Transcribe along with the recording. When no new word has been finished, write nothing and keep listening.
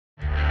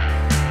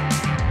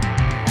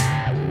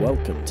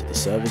Welcome to the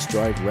Service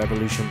Drive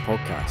Revolution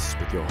podcast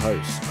with your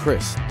hosts,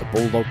 Chris, the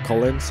Bulldog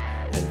Collins,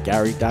 and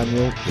Gary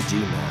Daniel, the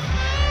G-Man.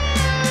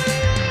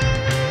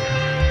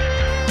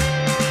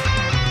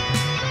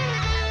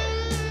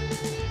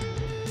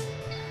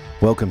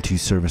 Welcome to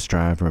Service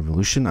Drive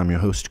Revolution. I'm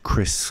your host,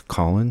 Chris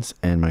Collins,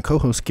 and my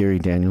co-host, Gary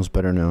Daniels,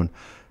 better known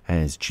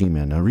as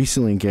G-Man. Now,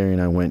 recently, Gary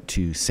and I went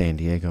to San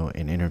Diego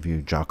and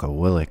interviewed Jocko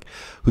Willink,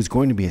 who's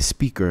going to be a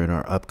speaker at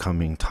our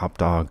upcoming Top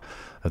Dog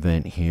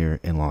event here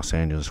in Los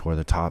Angeles, where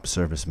the top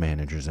service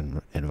managers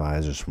and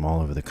advisors from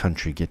all over the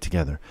country get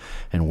together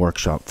and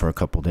workshop for a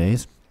couple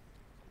days.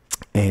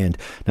 And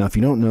now, if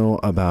you don't know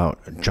about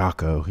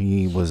Jocko,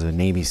 he was a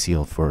Navy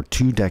SEAL for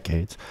 2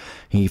 decades.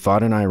 He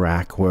fought in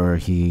Iraq, where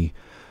he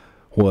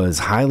was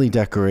highly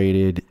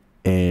decorated,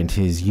 and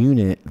his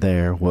unit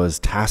there was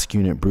Task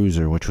Unit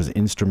Bruiser, which was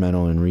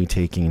instrumental in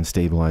retaking and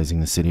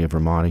stabilizing the city of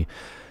Ramadi.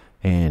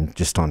 And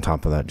just on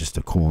top of that, just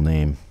a cool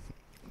name,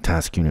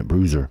 Task Unit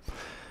Bruiser.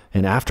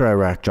 And after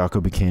Iraq,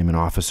 Jocko became an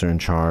officer in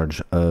charge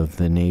of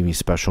the Navy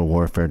Special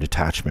Warfare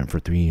Detachment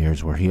for 3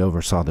 years, where he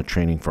oversaw the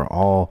training for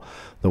all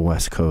the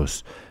West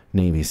Coast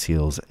Navy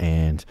SEALs.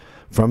 And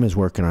from his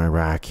work in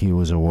Iraq, he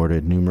was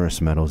awarded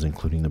numerous medals,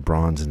 including the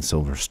Bronze and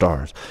Silver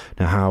Stars.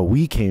 Now, how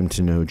we came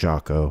to know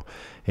Jocko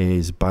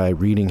is by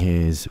reading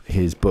his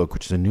book,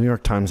 which is a New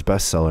York Times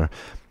bestseller.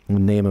 The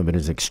name of it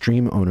is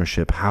Extreme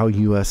Ownership: How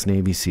U.S.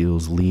 Navy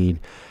SEALs Lead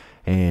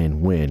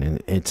and Win.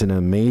 And it's an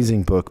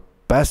amazing book.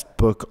 Best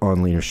book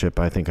on leadership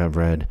I think I've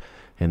read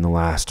in the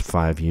last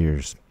 5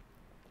 years.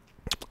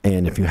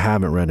 And if you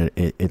haven't read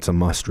it, it's a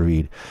must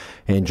read.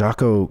 And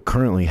Jocko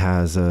currently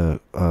has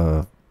a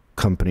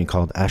company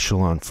called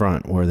Echelon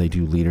Front, where they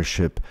do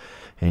leadership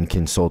and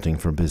consulting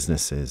for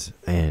businesses.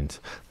 And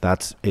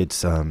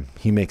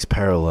he makes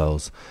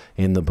parallels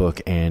in the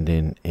book and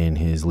in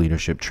his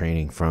leadership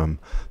training from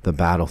the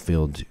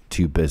battlefield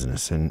to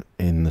business. And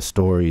the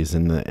stories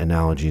and the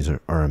analogies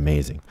are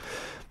amazing.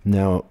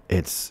 Now,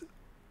 it's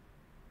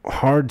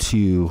hard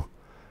to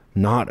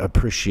not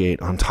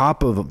appreciate, on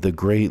top of the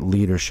great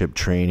leadership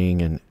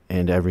training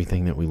and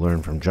everything that we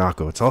learned from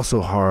Jocko, it's also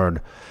hard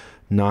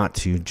not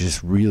to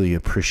just really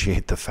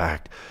appreciate the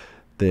fact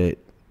that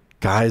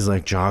guys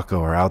like Jocko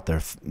are out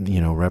there,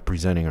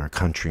 representing our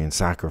country and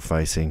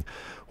sacrificing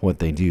what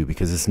they do,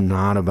 because it's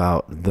not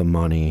about the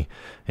money,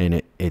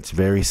 and it's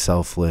very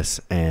selfless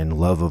and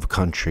love of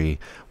country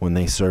when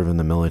they serve in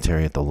the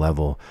military at the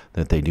level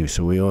that they do.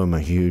 So we owe him a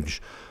huge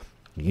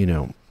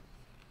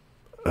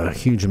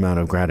amount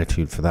of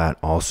gratitude for that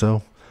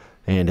also,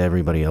 and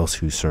everybody else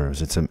who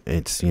serves.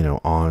 It's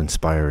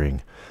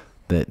awe-inspiring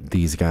that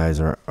these guys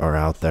are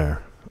out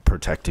there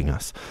protecting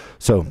us.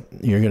 So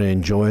you're going to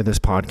enjoy this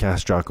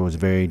podcast. Jocko was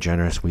very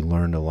generous. We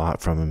learned a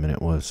lot from him, and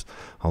it was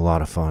a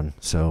lot of fun.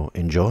 So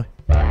enjoy.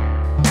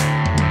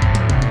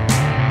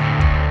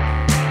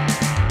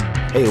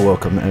 Hey,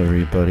 welcome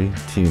everybody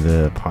to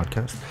the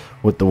podcast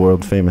with the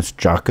world famous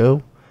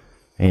Jocko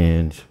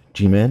and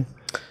G-Man.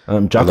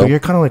 Jocko, hello. You're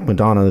kind of like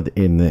Madonna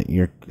in that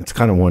it's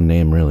kind of one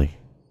name, really.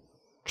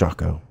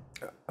 Jocko.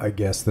 I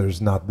guess there's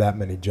not that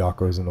many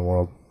Jockos in the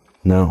world.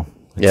 No.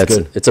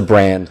 It's a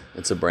brand.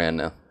 It's a brand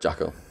now,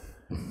 Jocko.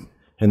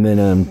 And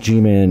then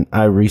G-Man,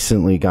 I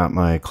recently got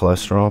my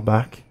cholesterol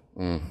back.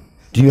 Do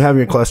you have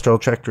your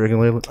cholesterol checked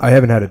regularly? I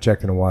haven't had it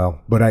checked in a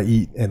while, but I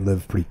eat and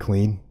live pretty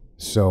clean,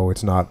 so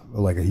it's not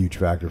like a huge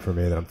factor for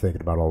me that I'm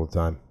thinking about all the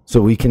time.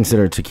 So we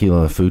consider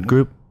tequila a food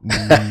group?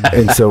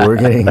 And so we're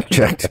getting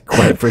checked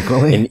quite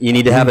frequently. And you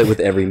need to have it with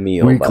every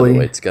meal, weekly. By the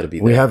way. It's got to be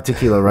there. We have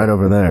tequila right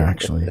over there,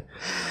 actually.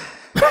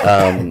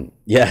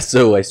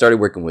 So I started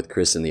working with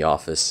Chris in the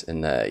office,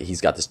 and he's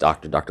got this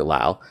doctor, Dr.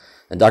 Lau.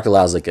 And Dr.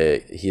 Lau's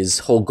his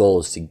whole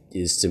goal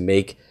is to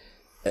make,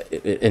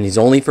 and he's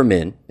only for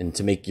men, and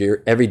to make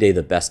your every day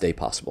the best day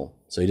possible.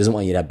 So he doesn't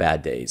want you to have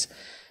bad days.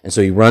 And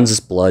so he runs this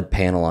blood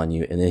panel on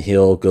you, and then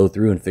he'll go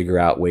through and figure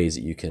out ways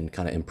that you can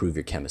kind of improve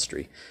your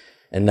chemistry.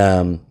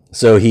 And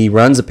so he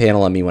runs a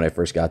panel on me when I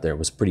first got there. It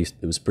was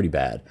pretty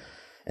bad.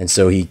 And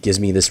so he gives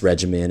me this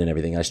regimen and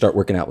everything. I start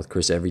working out with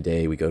Chris every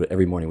day.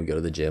 Every morning we go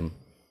to the gym.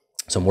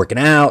 So I'm working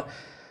out,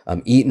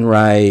 I'm eating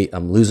right,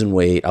 I'm losing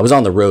weight. I was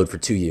on the road for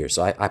 2 years,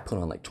 so I put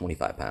on like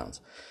 25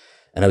 pounds.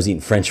 And I was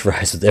eating French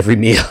fries with every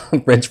meal,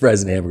 French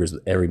fries and hamburgers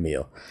with every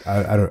meal.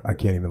 I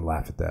can't even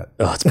laugh at that.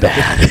 Oh, it's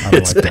bad. I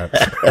don't like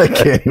that. I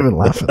can't even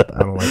laugh at that. I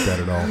don't like that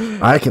at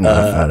all. I can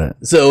laugh at it.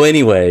 So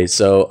anyway,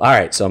 all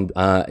right. So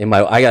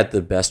I got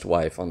the best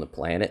wife on the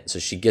planet. So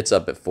she gets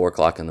up at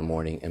 4:00 in the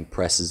morning and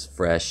presses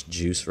fresh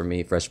juice for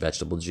me, fresh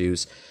vegetable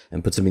juice,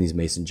 and puts them in these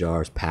mason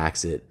jars,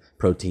 packs it,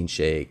 protein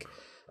shake.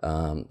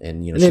 And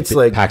it's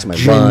like packs my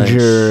ginger lunch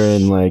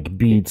and like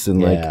beets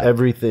and like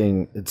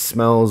everything. It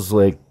smells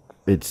like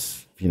it's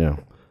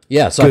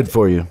so good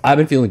for you. I've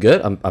been feeling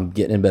good. I'm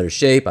getting in better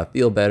shape. I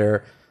feel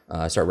better.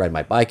 I start riding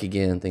my bike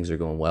again. Things are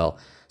going well.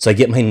 So I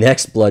get my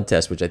next blood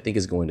test, which I think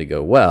is going to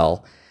go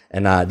well.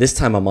 And this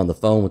time I'm on the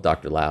phone with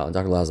Dr. Lau, and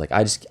Dr. Lau's like,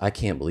 I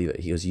can't believe it.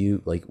 He goes,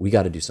 we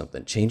got to do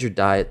something. Change your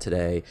diet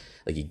today.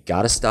 Like, you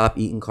got to stop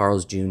eating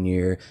Carl's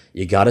Jr.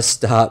 You got to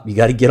stop. You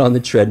got to get on the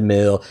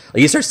treadmill.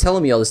 Like, he starts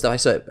telling me all this stuff. I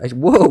said,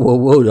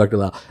 whoa, Dr.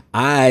 Lau.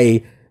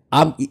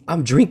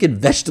 I'm drinking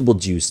vegetable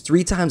juice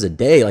 3 times a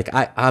day. Like,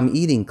 I'm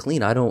eating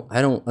clean. I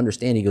don't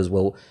understand. He goes,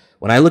 well,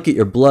 when I look at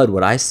your blood,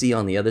 what I see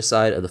on the other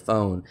side of the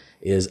phone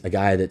is a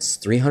guy that's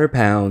 300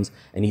 pounds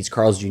and eats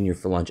Carl's Jr.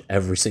 for lunch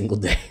every single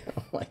day.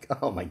 I'm like,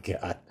 oh my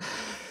God.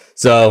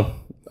 So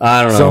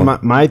I don't know. So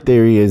my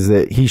theory is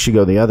that he should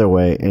go the other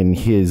way, and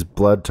his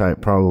blood type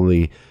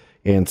probably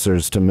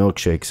answers to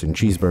milkshakes and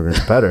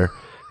cheeseburgers better,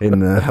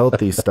 and the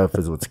healthy stuff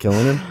is what's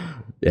killing him.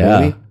 Yeah.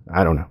 Maybe?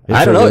 I don't know.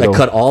 I don't know. I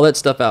cut all that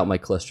stuff out. My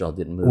cholesterol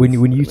didn't move.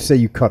 When you say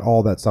you cut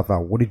all that stuff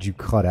out, what did you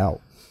cut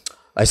out?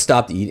 I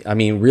stopped eating. I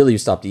mean, really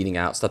stopped eating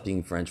out. Stopped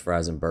eating French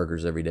fries and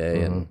burgers every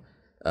day, and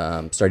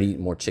started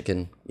eating more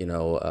chicken.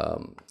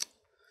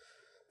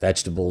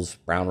 Vegetables,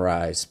 brown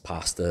rice,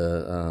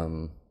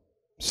 pasta.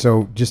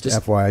 So just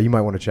FYI, you might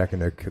want to check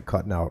into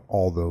cutting out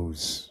all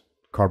those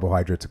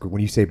carbohydrates.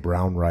 When you say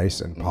brown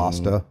rice and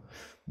pasta,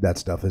 that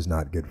stuff is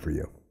not good for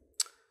you.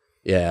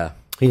 Yeah,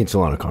 he eats a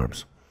lot of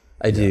carbs.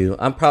 I do.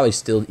 I'm probably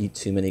still eat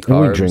too many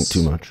carbs. And we drink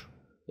too much.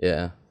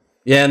 Yeah.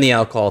 Yeah, and the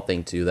alcohol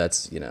thing too.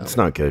 That's it's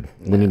not good.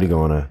 We need to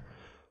go on a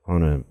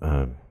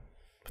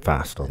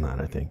fast on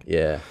that, I think.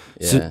 Yeah.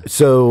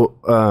 So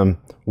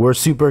we're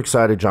super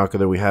excited, Jocko,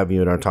 that we have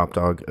you at our Top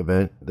Dog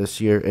event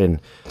this year. And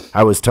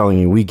I was telling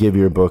you, we give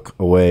your book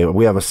away.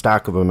 We have a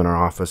stack of them in our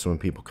office. When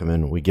people come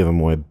in, we give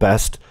them away.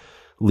 Best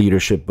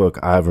leadership book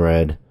I've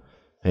read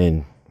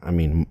in,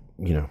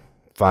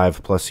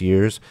 5+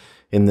 years.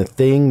 And the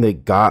thing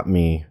that got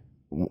me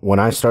when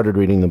I started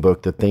reading the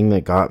book, the thing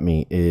that got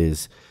me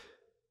is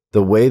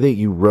the way that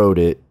you wrote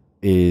it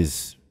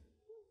is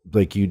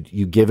like you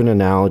give an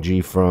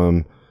analogy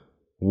from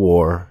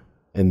war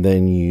and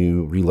then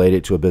you relate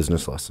it to a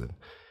business lesson.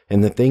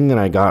 And the thing that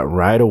I got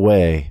right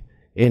away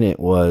in it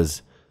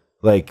was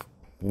like,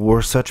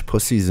 we're such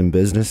pussies in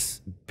business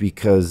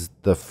because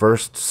the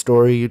first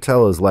story you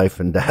tell is life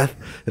and death.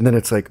 And then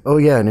it's like, oh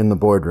yeah, and in the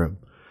boardroom.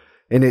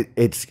 And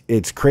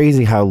it's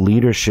crazy how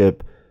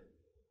leadership,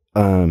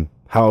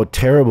 how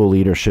terrible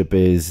leadership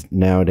is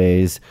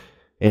nowadays,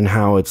 and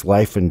how it's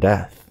life and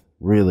death,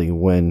 really,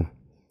 when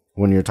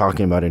you're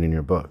talking about it in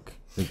your book.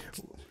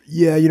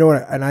 Yeah, you know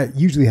what? And I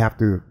usually have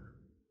to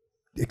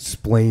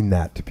explain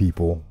that to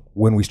people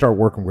when we start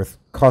working with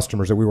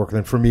customers that we work with.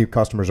 And for me,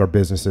 customers are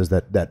businesses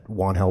that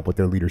want help with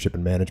their leadership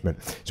and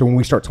management. So when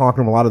we start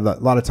talking to them, a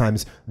lot of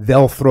times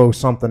they'll throw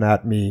something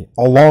at me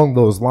along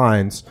those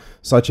lines,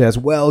 such as,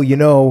 well,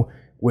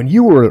 when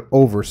you were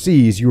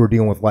overseas, you were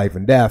dealing with life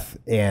and death,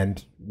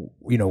 and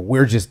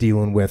we're just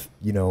dealing with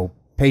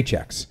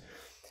paychecks.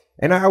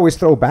 And I always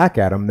throw back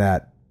at them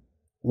that,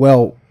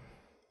 well,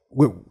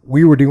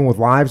 we were dealing with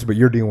lives, but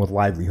you're dealing with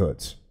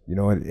livelihoods,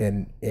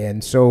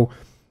 and so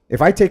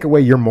if I take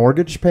away your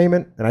mortgage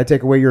payment and I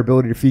take away your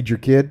ability to feed your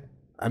kid,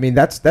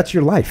 that's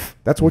your life.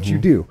 That's what you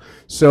do.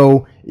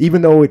 So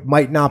even though it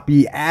might not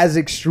be as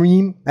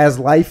extreme as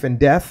life and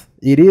death,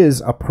 it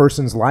is a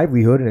person's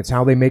livelihood, and it's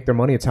how they make their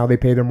money. It's how they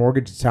pay their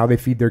mortgage. It's how they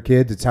feed their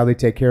kids. It's how they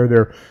take care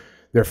of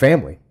their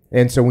family.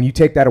 And so when you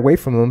take that away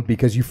from them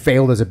because you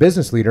failed as a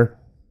business leader,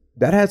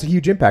 that has a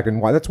huge impact.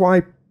 And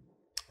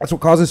that's what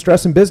causes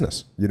stress in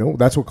business.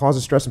 That's what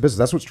causes stress in business.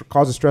 That's what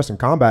causes stress in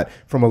combat.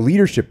 From a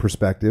leadership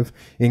perspective,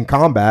 in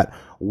combat,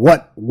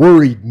 what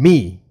worried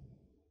me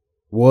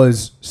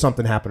was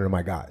something happening to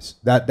my guys.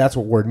 That's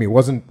what worried me. It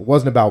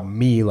wasn't about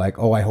me like,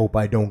 oh, I hope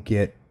I don't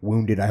get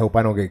wounded. I hope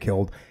I don't get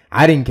killed.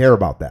 I didn't care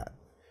about that.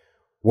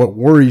 What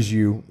worries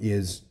you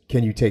is,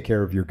 can you take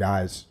care of your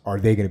guys? Are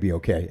they going to be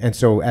okay? And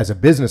so as a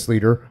business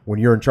leader, when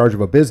you're in charge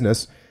of a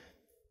business,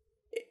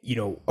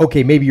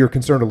 okay, maybe you're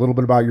concerned a little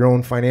bit about your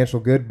own financial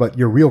good, but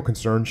your real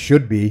concern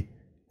should be,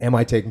 am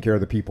I taking care of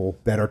the people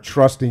that are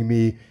trusting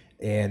me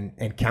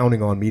and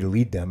counting on me to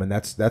lead them? And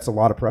that's a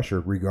lot of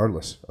pressure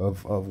regardless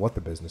of what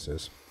the business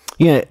is.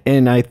 Yeah,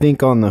 and I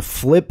think on the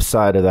flip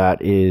side of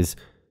that is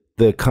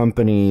the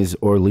companies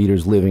or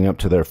leaders living up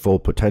to their full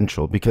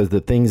potential, because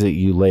the things that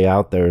you lay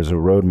out there as a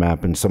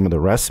roadmap and some of the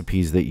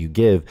recipes that you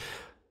give,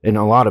 and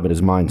a lot of it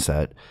is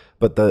mindset,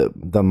 but the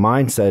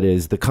mindset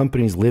is the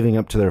company's living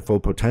up to their full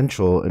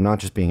potential and not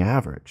just being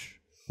average,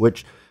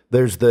 which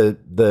there's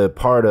the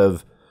part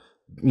of,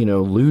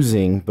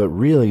 losing, but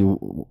really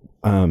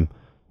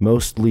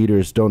most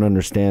leaders don't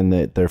understand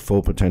that their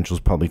full potential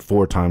is probably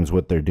 4 times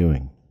what they're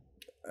doing,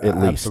 at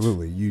least.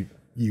 Absolutely.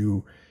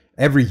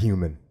 Every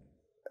human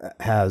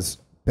has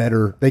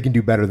better, they can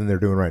do better than they're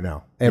doing right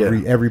now.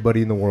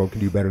 Everybody in the world can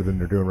do better than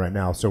they're doing right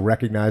now. So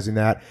recognizing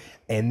that,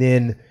 and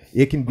then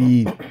it can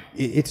be,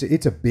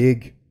 it's a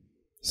big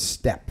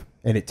step,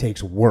 and it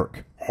takes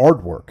work,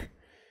 hard work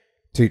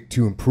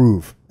to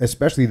improve.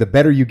 Especially the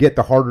better you get,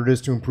 the harder it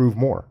is to improve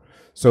more.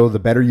 So the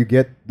better you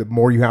get, the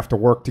more you have to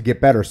work to get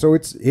better. So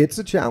it's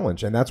a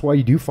challenge, and that's why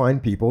you do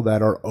find people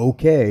that are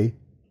okay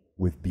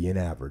with being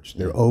average.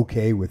 They're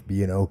okay with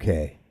being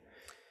okay.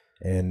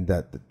 And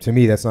that, to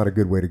me, that's not a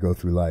good way to go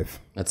through life.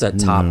 That's that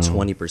top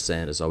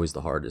 20% is always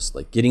the hardest.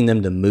 Like getting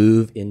them to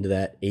move into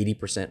that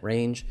 80%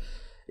 range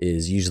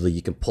is usually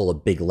you can pull a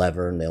big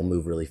lever and they'll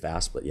move really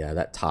fast. But yeah,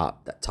 that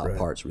top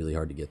part's really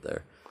hard to get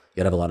there. You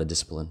gotta have a lot of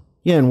discipline.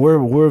 Yeah, and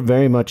we're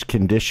very much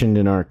conditioned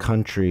in our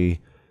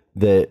country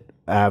that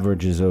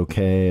average is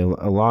okay.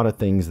 A lot of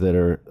things that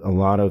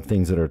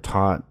are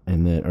taught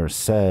and that are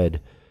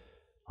said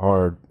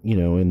are,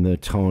 in the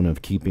tone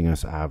of keeping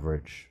us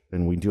average,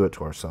 and we do it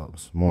to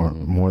ourselves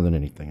more than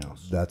anything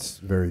else. That's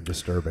very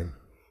disturbing.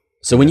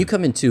 So when you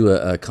come into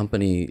a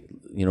company,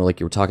 like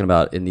you were talking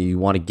about, and you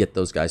want to get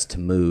those guys to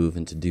move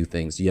and to do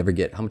things, do you ever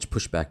how much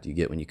pushback do you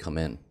get when you come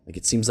in? Like,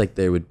 it seems like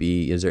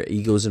is there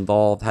egos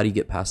involved? How do you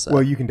get past that?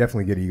 Well, you can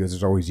definitely get egos.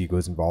 There's always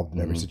egos involved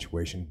in every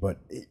situation. But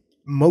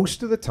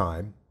most of the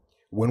time,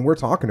 when we're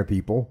talking to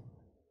people,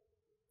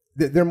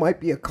 there might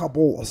be a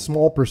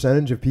small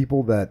percentage of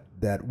people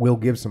that will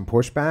give some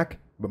pushback.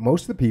 But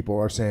most of the people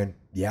are saying,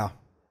 yeah,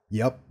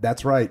 yep,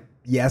 that's right.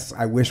 Yes,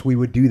 I wish we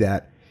would do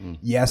that.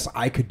 Yes,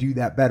 I could do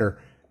that better.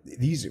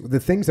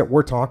 The things that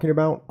we're talking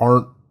about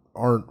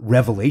aren't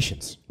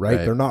revelations, right?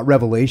 They're not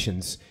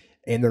revelations,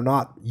 and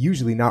they're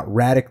usually not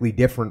radically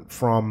different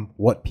from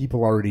what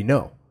people already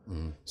know.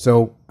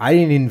 So I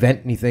didn't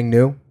invent anything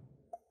new,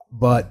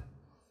 but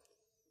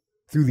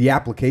through the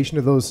application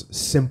of those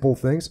simple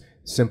things,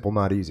 simple,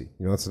 not easy.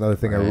 That's another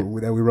thing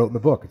that we wrote in the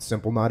book. It's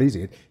simple, not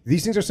easy.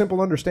 These things are simple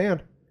to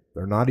understand.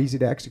 They're not easy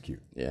to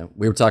execute. Yeah,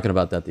 we were talking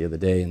about that the other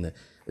day, and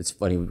it's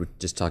funny, we were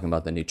just talking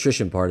about the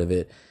nutrition part of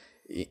it.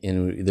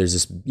 And there's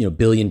this $1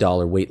 billion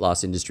weight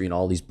loss industry and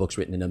all these books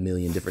written in a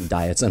million different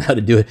diets on how to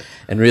do it.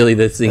 And really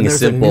the thing is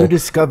simple. There's a new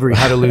discovery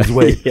how to lose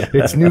weight.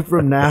 It's new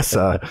from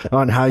NASA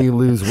on how you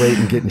lose weight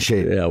and get in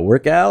shape. Yeah,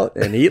 work out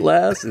and eat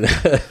less and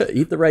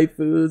eat the right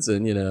foods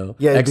and,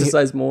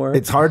 exercise more.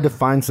 It's hard to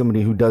find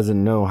somebody who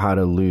doesn't know how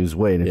to lose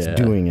weight. It's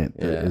doing it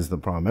that is the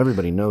problem.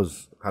 Everybody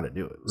knows how to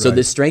do it. So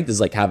the strength is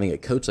like having a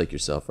coach like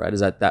yourself, right? Is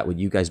that what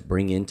you guys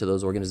bring into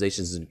those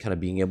organizations and kind of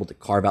being able to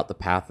carve out the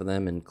path for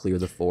them and clear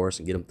the forest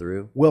and get them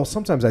through? Well,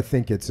 sometimes I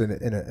think it's an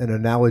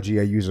analogy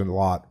I use a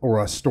lot,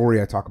 or a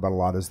story I talk about a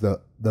lot, is the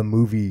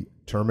movie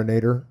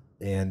Terminator.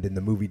 And in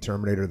the movie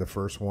Terminator, the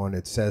first one,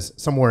 it says,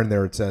 somewhere in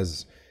there, it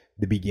says,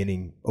 the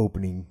beginning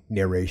opening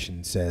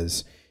narration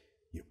says,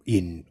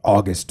 in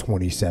August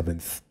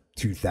 27th,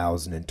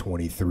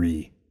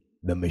 2023,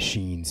 the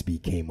machines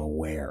became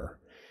aware.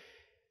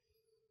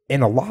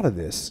 And a lot of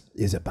this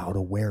is about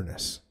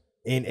awareness.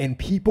 And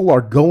people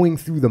are going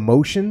through the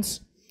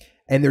motions,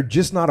 and they're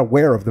just not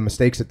aware of the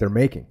mistakes that they're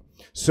making.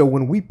 So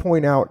when we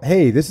point out,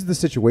 hey, this is the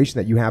situation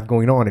that you have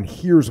going on, and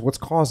here's what's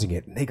causing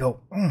it, and they go,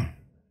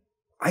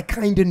 I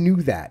kind of knew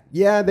that.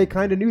 Yeah, they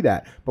kind of knew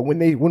that. But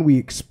when we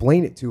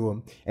explain it to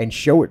them and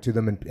show it to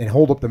them and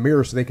hold up the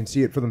mirror so they can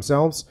see it for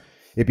themselves,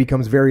 it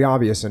becomes very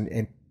obvious.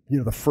 And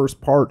the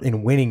first part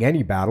in winning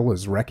any battle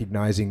is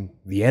recognizing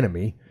the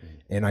enemy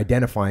and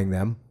identifying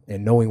them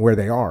and knowing where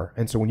they are.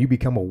 And so when you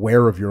become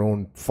aware of your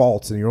own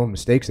faults and your own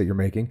mistakes that you're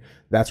making,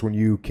 that's when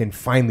you can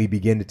finally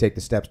begin to take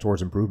the steps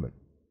towards improvement.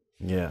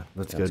 Yeah,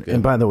 that's good.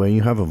 And by the way,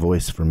 you have a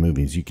voice for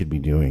movies. You could be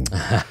doing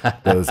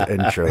those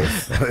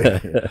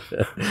intros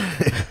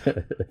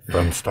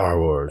from Star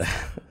Wars.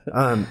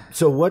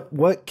 So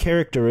what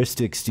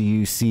characteristics do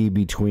you see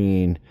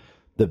between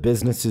the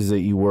businesses that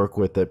you work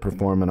with that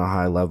perform at a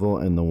high level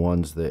and the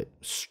ones that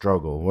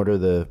struggle? What are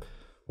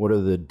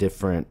the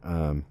different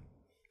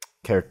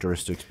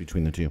characteristics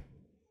between the two?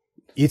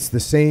 It's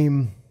the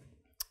same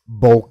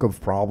bulk of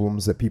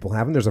problems that people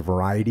have, and there's a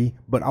variety,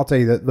 but I'll tell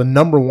you that the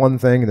number one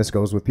thing, and this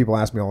goes with people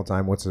ask me all the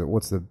time, what's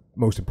the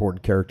most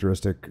important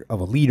characteristic of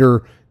a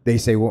leader? They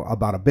say, well,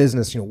 about a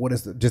business, what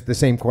is just the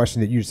same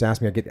question that you just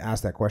asked me. I get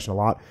asked that question a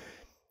lot.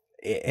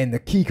 And the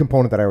key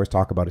component that I always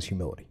talk about is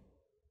humility.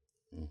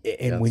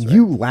 And when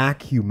you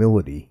lack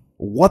humility,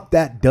 what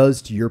that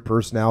does to your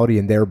personality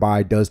and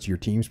thereby does to your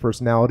team's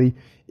personality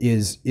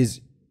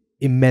is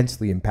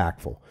immensely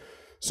impactful.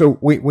 So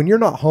when you're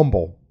not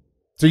humble,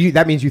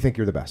 that means you think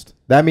you're the best.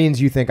 That means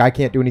you think I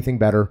can't do anything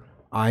better.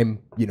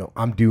 I'm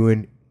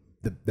doing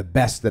the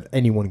best that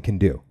anyone can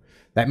do.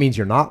 That means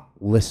you're not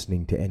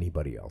listening to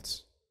anybody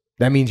else.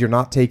 That means you're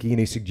not taking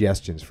any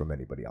suggestions from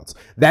anybody else.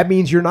 That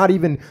means you're not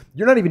even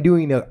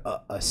doing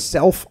a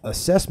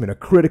self-assessment, a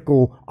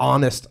critical,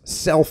 honest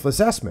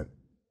self-assessment,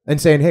 and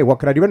saying, hey, what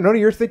could I do better? No,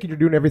 you're thinking you're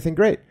doing everything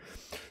great.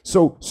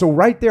 So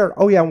right there,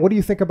 oh yeah, and what do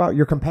you think about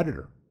your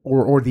competitor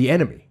or the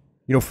enemy?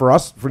 For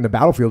us, from the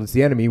battlefield, it's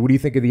the enemy. What do you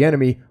think of the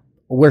enemy?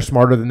 We're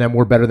smarter than them.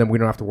 We're better than them. We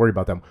don't have to worry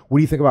about them. What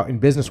do you think about in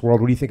business world?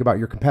 What do you think about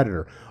your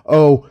competitor?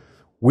 Oh,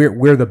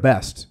 we're the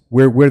best.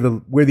 We're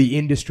the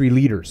industry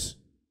leaders,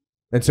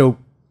 and so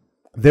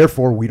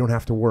therefore we don't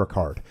have to work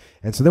hard.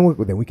 And so then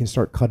we can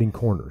start cutting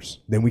corners.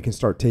 Then we can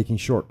start taking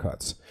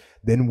shortcuts.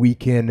 Then we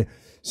can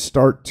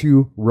start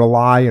to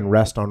rely and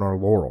rest on our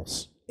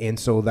laurels. And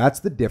so that's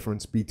the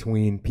difference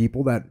between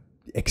people that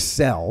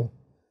excel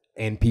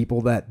and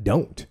people that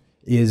don't.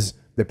 Is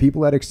The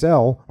people that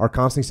excel are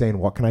constantly saying,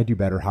 what can I do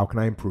better? How can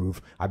I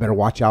improve? I better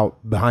watch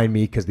out behind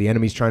me because the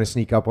enemy's trying to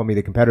sneak up on me.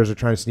 The competitors are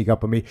trying to sneak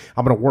up on me.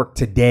 I'm going to work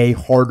today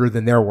harder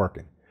than they're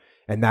working.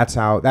 And that's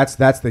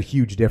the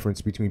huge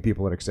difference between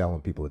people that excel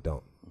and people that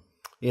don't.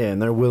 Yeah,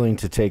 and they're willing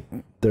to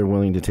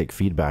take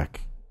feedback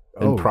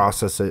and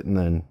process it, and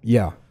then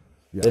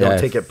they don't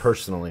take it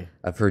personally.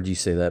 I've heard you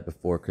say that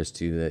before, Chris,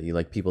 too, that you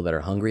like people that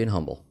are hungry and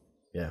humble.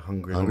 Yeah,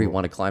 hungry,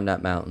 want to climb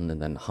that mountain,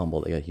 and then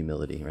humble, they got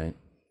humility, right?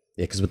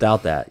 Yeah, because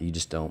without that, you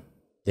just don't.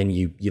 Then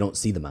you don't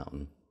see the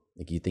mountain.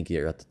 Like you think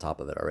you're at the top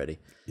of it already.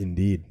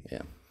 Indeed.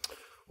 Yeah.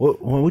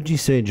 What would you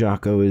say,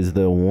 Jocko, is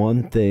the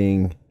one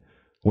thing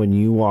when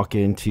you walk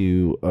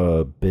into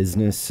a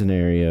business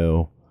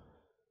scenario?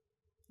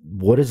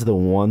 What is the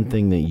one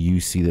thing that you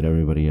see that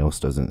everybody else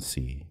doesn't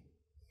see?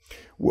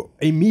 Well,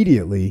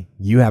 immediately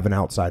you have an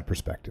outside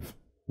perspective,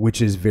 which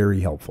is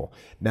very helpful.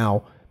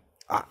 Now,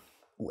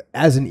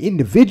 as an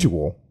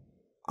individual,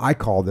 I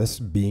call this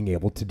being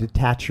able to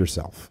detach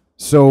yourself.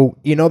 So,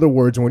 in other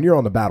words, when you're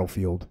on the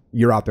battlefield,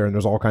 you're out there and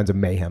there's all kinds of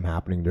mayhem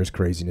happening. There's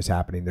craziness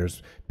happening.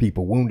 There's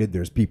people wounded.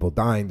 There's people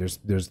dying.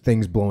 There's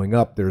things blowing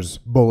up. There's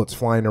bullets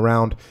flying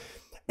around.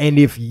 And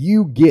if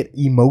you get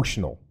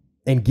emotional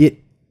and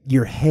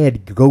your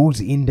head goes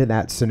into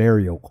that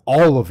scenario,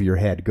 all of your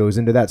head goes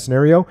into that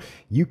scenario,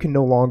 you can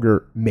no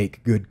longer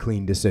make good,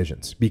 clean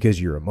decisions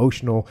because you're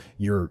emotional.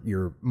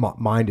 Your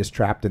mind is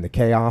trapped in the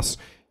chaos.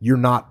 You're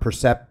not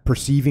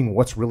perceiving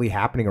what's really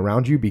happening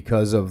around you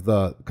because of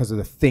the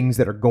things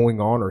that are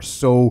going on are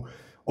so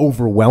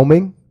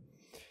overwhelming.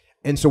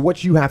 And so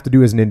what you have to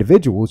do as an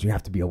individual is you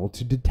have to be able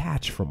to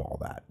detach from all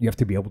that. You have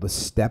to be able to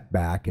step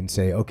back and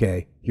say,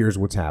 okay, here's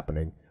what's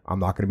happening. I'm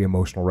not going to be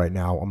emotional right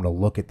now. I'm going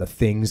to look at the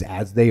things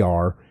as they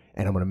are,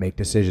 and I'm going to make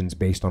decisions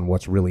based on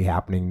what's really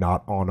happening,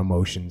 not on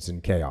emotions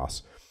and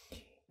chaos.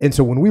 And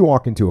so when we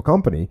walk into a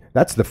company,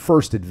 that's the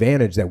first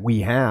advantage that we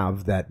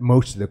have that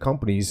most of the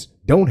companies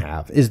don't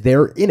have, is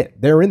they're in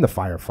it. They're in the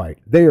firefight.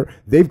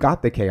 They've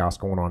got the chaos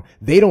going on.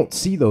 They don't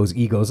see those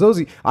egos.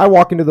 I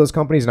walk into those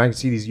companies and I can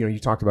see these, you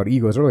talked about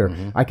egos earlier.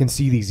 Mm-hmm. I can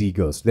see these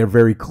egos. They're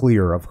very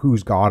clear of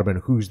who's got them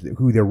and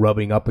who they're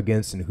rubbing up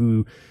against and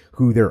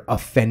who they're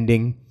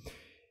offending.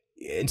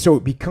 And so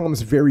it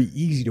becomes very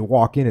easy to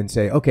walk in and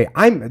say, okay,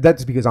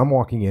 that's because I'm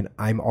walking in,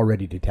 I'm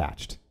already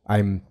detached.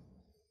 I'm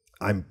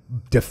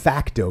de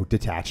facto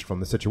detached from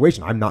the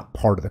situation. I'm not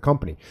part of the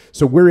company.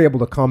 So we're able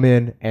to come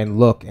in and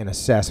look and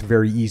assess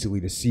very easily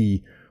to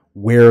see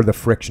where the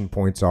friction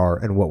points are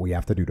and what we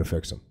have to do to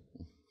fix them.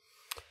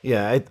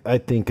 Yeah, I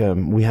think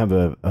we have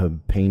a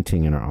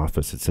painting in our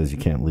office that says you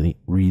can't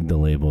read the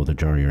label of the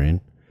jar you're in.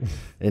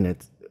 And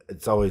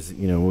it's always,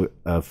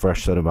 a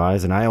fresh set of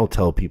eyes. And I'll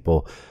tell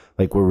people,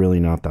 like, we're really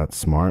not that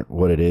smart.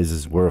 What it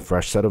is we're a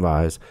fresh set of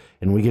eyes,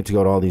 and we get to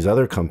go to all these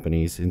other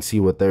companies and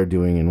see what they're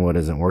doing and what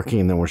isn't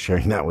working, and then we're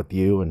sharing that with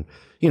you. And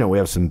we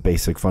have some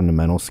basic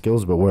fundamental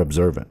skills, but we're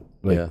observant.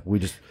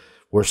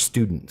 We're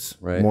students,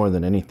 right, more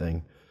than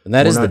anything. And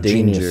that is the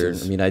danger.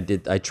 Geniuses. I mean,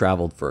 I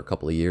traveled for a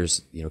couple of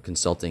years,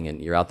 consulting,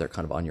 and you're out there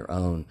kind of on your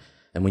own.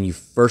 And when you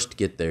first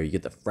get there, you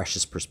get the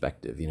freshest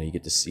perspective. You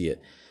get to see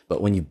it.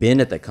 But when you've been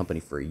at that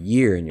company for a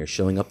year and you're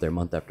showing up there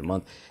month after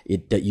month, you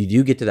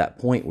do get to that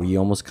point where you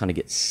almost kind of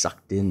get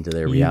sucked into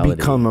their reality. You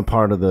become a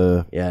part of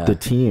the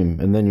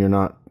team, and then you're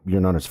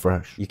not as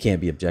fresh. You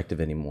can't be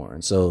objective anymore.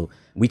 And so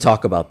we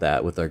talk about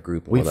that with our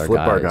group and with our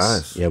guys. Our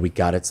guys.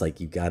 Yeah, it's like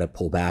you got to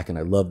pull back. And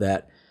I love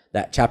that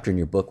chapter in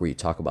your book where you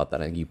talk about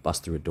that. I think you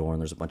bust through a door and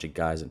there's a bunch of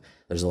guys and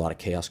there's a lot of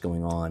chaos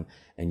going on.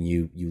 And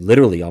you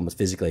literally almost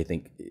physically, I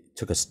think,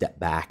 took a step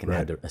back and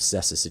had to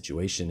assess the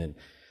situation. And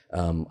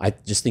I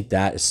just think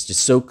that is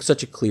just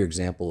such a clear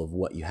example of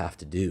what you have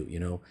to do,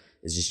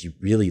 is just you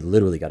really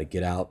literally got to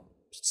get out,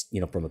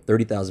 from a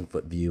 30,000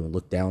 foot view and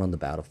look down on the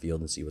battlefield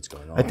and see what's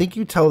going on. I think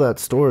you tell that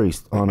story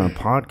on a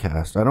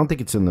podcast. I don't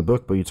think it's in the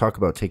book, but you talk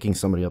about taking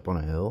somebody up on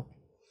a hill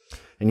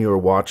and you were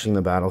watching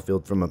the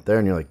battlefield from up there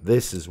and you're like,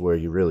 this is where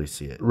you really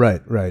see it.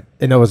 Right.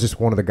 And that was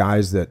just one of the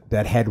guys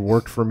that had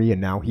worked for me,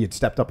 and now he had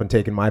stepped up and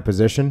taken my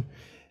position.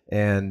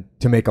 And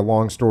to make a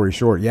long story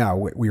short,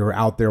 we were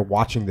out there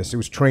watching this. It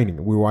was training.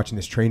 We were watching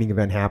this training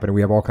event happen, and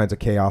we have all kinds of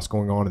chaos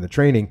going on in the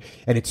training.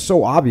 And it's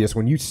so obvious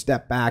when you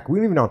step back. We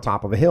weren't even on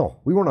top of a hill.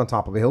 We weren't on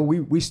top of a hill.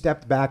 We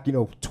stepped back,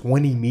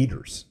 20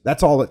 meters.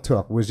 That's all it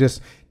took, was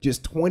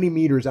just 20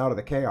 meters out of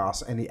the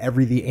chaos. And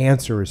the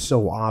answer is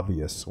so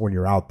obvious when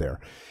you're out there.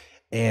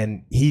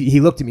 And he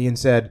looked at me and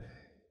said,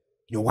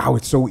 wow,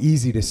 it's so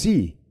easy to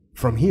see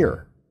from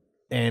here.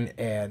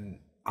 And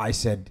I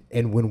said,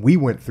 and when we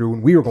were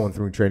going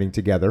through training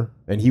together,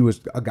 and he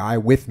was a guy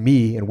with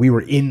me, and we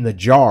were in the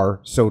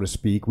jar, so to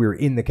speak, we were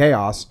in the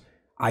chaos,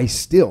 I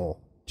still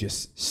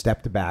just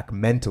stepped back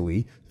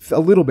mentally, a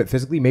little bit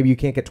physically. Maybe you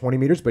can't get 20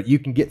 meters, but you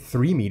can get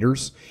 3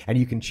 meters, and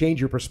you can change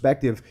your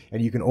perspective,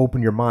 and you can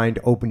open your mind,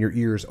 open your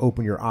ears,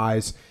 open your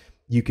eyes.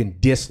 You can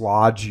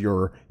dislodge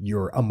your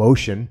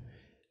emotion,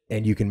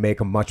 and you can make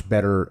a much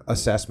better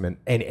assessment.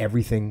 And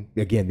everything,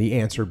 again, the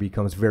answer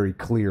becomes very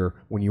clear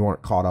when you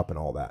aren't caught up in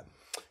all that.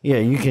 Yeah,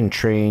 you can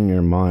train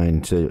your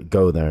mind to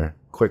go there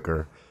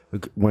quicker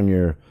when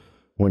you're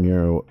when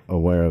you're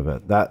aware of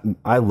it. That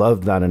I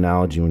loved that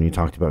analogy when you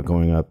talked about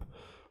going up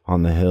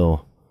on the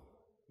hill,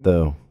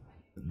 though,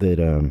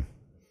 that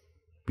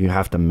you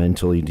have to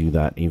mentally do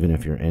that even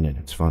if you're in it.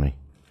 It's funny.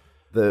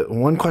 The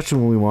one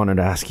question we wanted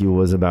to ask you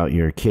was about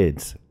your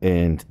kids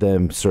and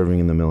them serving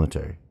in the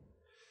military.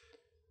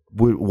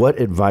 What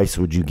advice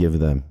would you give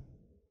them?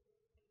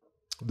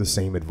 The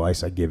same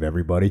advice I give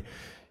everybody.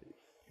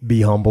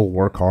 Be humble,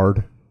 work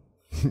hard.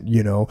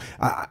 You know,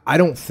 I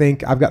don't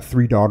think, I've got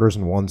 3 daughters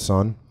and 1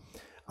 son.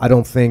 I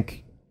don't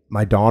think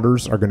my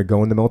daughters are going to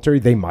go in the military.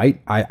 They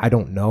might. I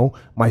don't know.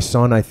 My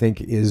son, I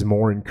think, is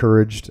more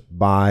encouraged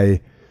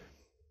by,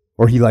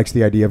 or he likes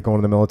the idea of going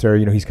to the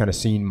military. You know, he's kind of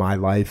seen my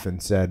life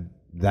and said,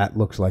 that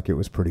looks like it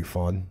was pretty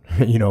fun.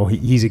 You know,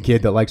 he's a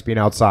kid that likes being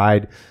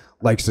outside,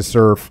 likes to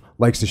surf,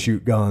 likes to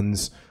shoot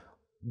guns.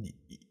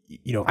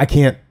 You know,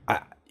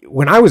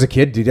 when I was a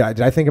kid, did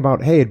I think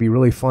about, hey, it'd be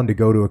really fun to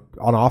go to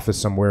an office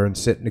somewhere and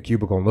sit in a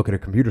cubicle and look at a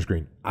computer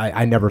screen?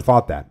 I never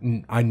thought that.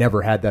 I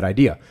never had that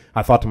idea.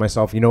 I thought to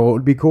myself, you know what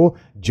would be cool?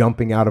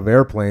 Jumping out of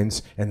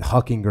airplanes and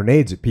hucking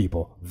grenades at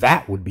people.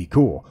 That would be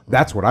cool.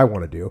 That's what I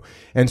want to do.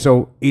 And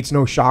so it's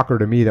no shocker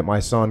to me that my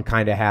son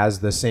kind of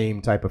has the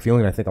same type of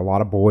feeling. I think a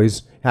lot of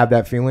boys have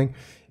that feeling.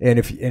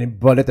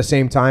 But at the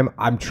same time,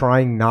 I'm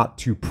trying not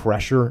to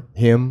pressure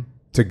him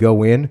to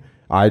go in.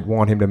 I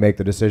want him to make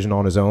the decision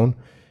on his own.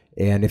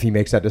 And if he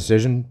makes that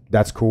decision,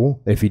 that's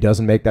cool. If he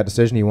doesn't make that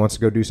decision, he wants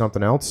to go do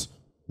something else,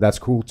 that's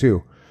cool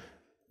too.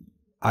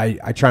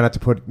 I try not to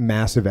put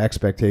massive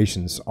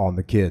expectations on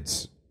the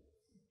kids.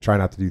 Try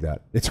not to do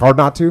that. It's hard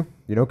not to,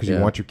 you know, because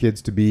you want your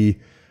kids to be,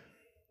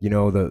 you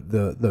know,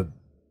 the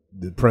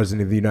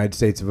president of the United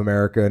States of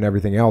America and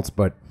everything else.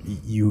 But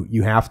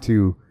you have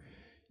to,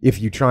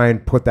 if you try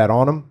and put that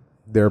on them,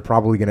 they're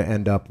probably going to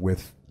end up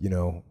with, you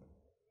know,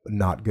 a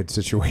not good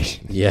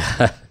situation.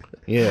 Yeah.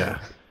 Yeah.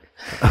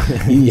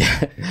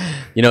 Yeah.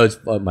 You know, it's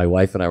my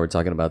wife and I were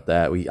talking about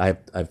that. I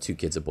have 2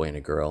 kids, a boy and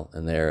a girl,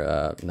 and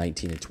they're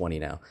 19 and 20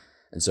 now.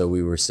 And so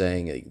we were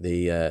saying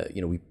they,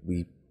 you know,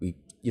 we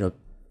you know,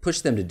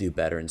 push them to do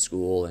better in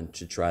school and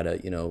to try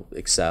to, you know,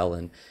 excel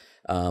and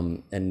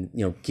you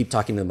know, keep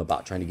talking to them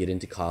about trying to get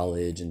into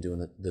college and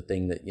doing the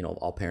thing that, you know,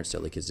 all parents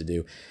tell their kids to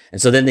do. And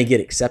so then they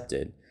get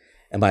accepted.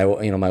 And my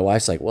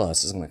wife's like, well,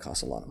 this is going to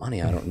cost a lot of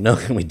money. I don't know.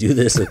 Can we do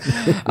this? And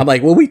I'm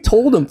like, well, we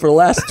told them for the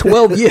last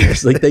 12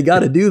 years, like, they got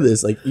to do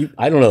this. Like,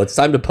 I don't know. It's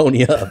time to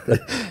pony up.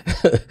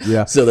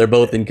 Yeah. So they're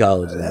both in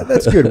college now.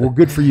 That's good. Well,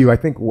 good for you. I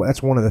think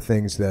that's one of the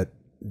things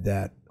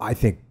that I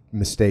think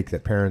mistake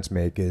that parents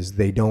make is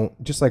they don't,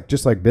 just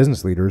like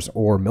business leaders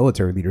or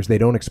military leaders, they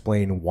don't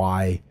explain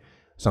why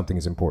something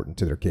is important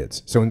to their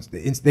kids. So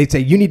they say,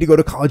 you need to go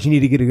to college, you need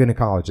to get into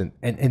college. And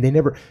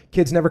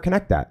kids never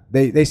connect that.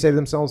 They say to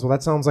themselves, well,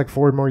 that sounds like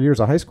 4 more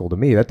years of high school to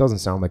me. That doesn't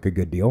sound like a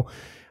good deal.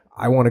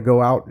 I want to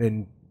go out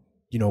and,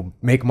 you know,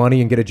 make money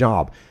and get a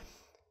job.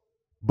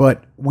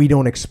 But we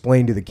don't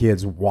explain to the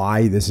kids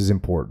why this is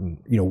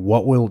important. You know,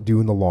 what will it do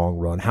in the long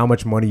run, how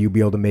much money you'll be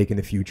able to make in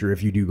the future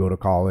if you do go to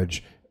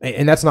college.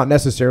 And that's not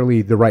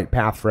necessarily the right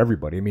path for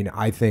everybody. I mean,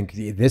 I think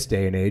this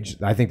day and age,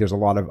 I think there's a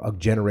lot of a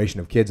generation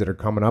of kids that are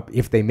coming up.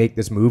 If they make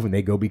this move and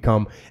they go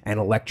become an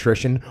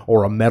electrician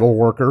or a metal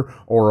worker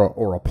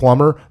or a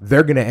plumber,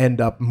 they're going to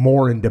end up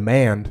more in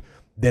demand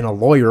than a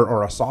lawyer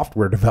or a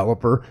software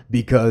developer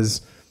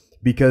because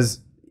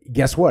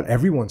guess what?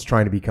 Everyone's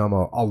trying to become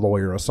a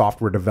lawyer, a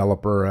software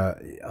developer,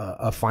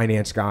 a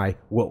finance guy.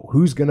 Well,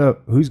 who's gonna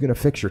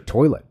fix your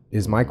toilet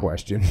is my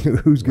question.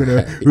 Who's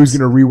gonna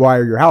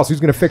rewire your house?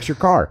 Who's gonna fix your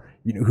car?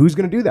 You know, who's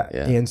gonna do that?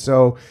 Yeah. And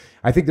so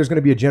I think there's going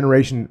to be a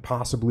generation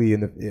possibly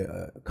in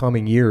the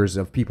coming years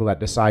of people that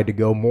decide to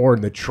go more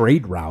in the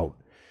trade route,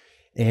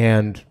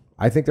 and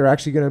I think they're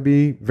actually going to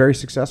be very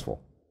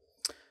successful.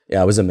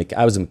 Yeah, I was a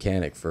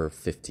mechanic for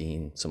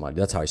 15 some odd.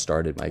 That's how I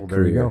started my career.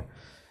 There you go.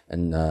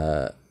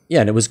 And yeah,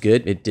 and it was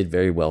good. It did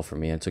very well for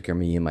me. It took care of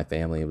me and my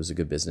family. It was a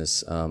good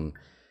business.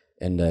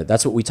 And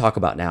that's what we talk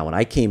about now. When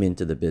I came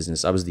into the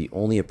business, I was the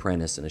only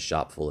apprentice in a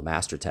shop full of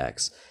master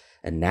techs.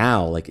 And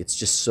now, like, it's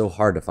just so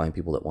hard to find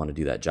people that want to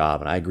do that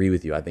job. And I agree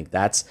with you. I think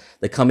that's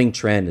the coming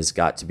trend has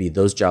got to be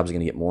those jobs are going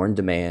to get more in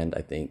demand.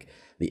 I think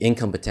the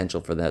income potential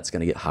for that's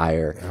going to get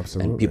higher.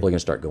 Absolutely. And people are going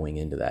to start going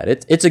into that.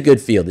 It's a good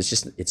field.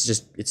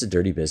 It's a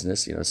dirty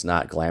business. You know, it's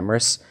not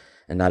glamorous.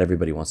 And not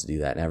everybody wants to do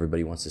that. And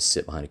everybody wants to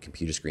sit behind a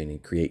computer screen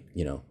and create,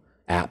 you know,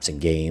 apps and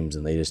games,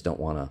 and they just don't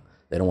want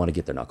to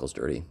get their knuckles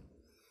dirty.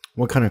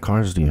 What kind of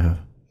cars do you have?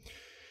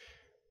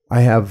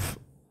 I have,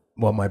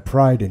 well, my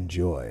pride and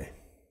joy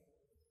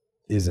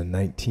is a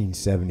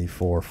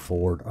 1974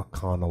 Ford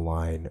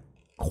Econoline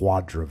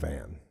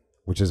Quadravan,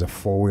 which is a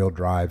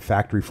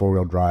factory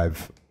four-wheel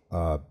drive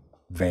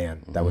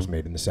van that was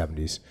made in the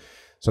 70s.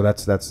 So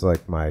that's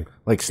like my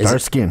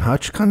Starsky and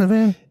Hutch kind of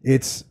van.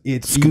 It's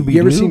Scooby-Doo?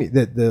 You ever seen it?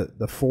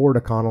 The Ford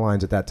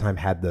Econolines at that time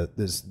had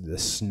the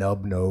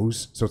snub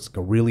nose, so it's like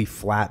a really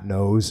flat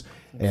nose,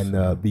 and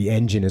the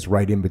engine is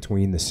right in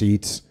between the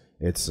seats.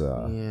 It's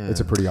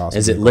a pretty awesome.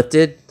 Is it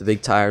lifted? The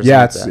big tires?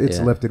 Yeah, it's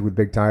lifted with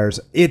big tires.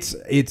 It's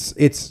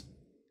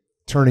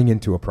turning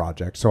into a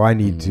project. So I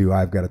need to.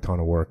 I've got a ton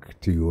of work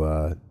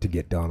to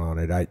get done on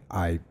it.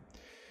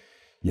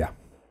 Yeah.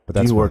 But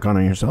Do you work on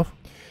it yourself?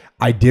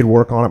 I did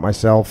work on it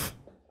myself,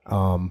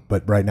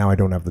 but right now I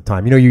don't have the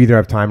time. You either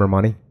have time or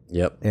money.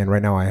 Yep. And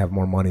right now I have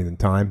more money than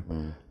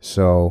time.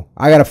 So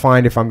I got to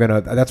find if I'm going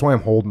to, that's why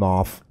I'm holding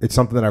off. It's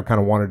something that I kind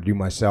of wanted to do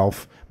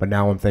myself, but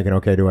now I'm thinking,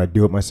 okay, do I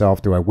do it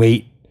myself? Do I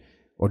wait?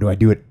 Or do I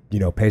do it,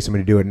 pay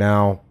somebody to do it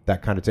now?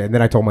 That kind of thing. And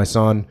then I told my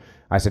son,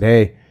 I said,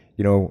 hey,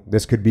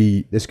 this could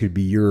be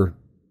your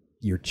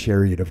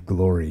chariot of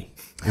glory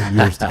in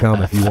years to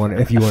come if you want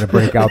to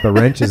break out the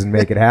wrenches and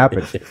make it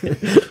happen.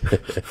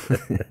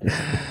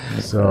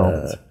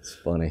 So it's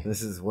funny.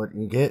 This is what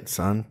you get,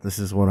 son. This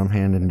is what I'm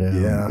handing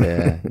down.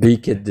 Yeah.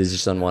 Does your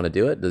son want to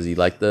do it? Does he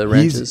like the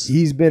wrenches?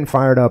 He's been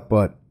fired up,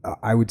 but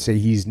I would say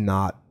he's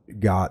not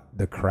got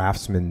the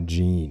craftsman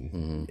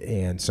gene.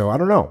 And so I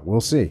don't know.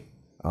 We'll see.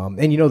 And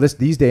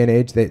these day and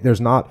age, there's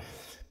not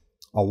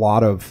a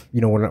lot of,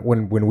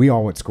 when we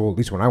all went to school, at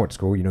least when I went to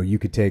school, you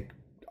could take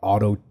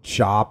auto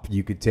shop,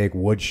 you could take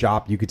wood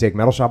shop, you could take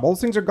metal shop. All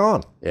those things are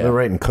gone. Yeah. They're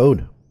writing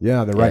code.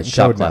 Yeah, they're writing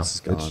shop code now. class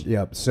is gone.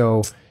 Yep.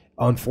 So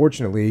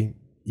unfortunately,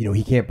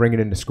 he can't bring it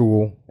into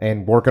school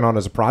and working on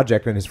as a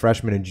project in his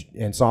freshman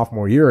and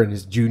sophomore year. And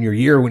his junior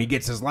year, when he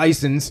gets his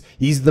license,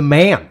 he's the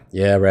man.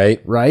 Yeah,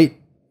 right.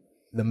 Right?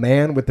 The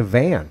man with the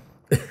van.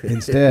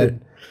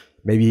 Instead,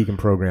 maybe he can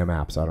program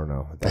apps. I don't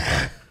know.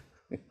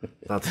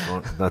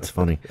 That's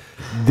funny.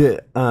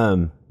 The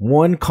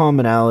one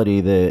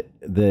commonality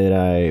that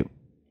I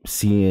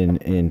see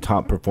in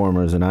top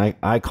performers, and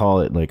I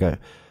call it, like,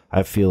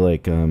 I feel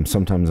like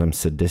sometimes I'm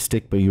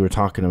sadistic, but you were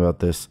talking about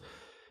this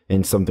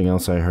in something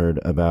else I heard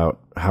about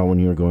how when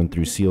you were going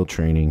through SEAL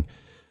training,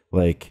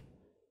 the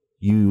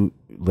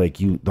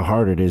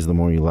harder it is, the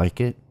more you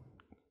like it.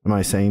 Am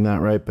I saying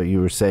that right? But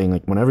you were saying,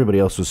 like, when everybody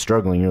else was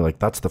struggling, you're like,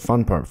 that's the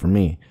fun part for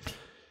me.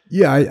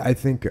 Yeah, I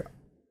think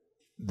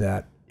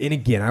that, and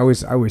again, I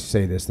always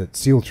say this, that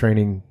SEAL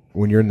training,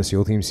 when you're in the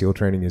SEAL team, SEAL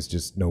training is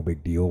just no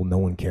big deal. No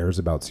one cares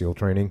about SEAL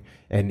training.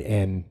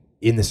 And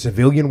in the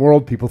civilian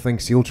world, people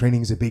think SEAL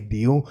training is a big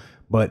deal.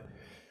 But,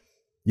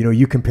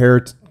 you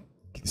compare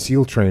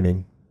SEAL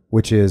training,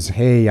 which is,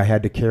 hey, I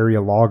had to carry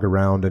a log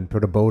around and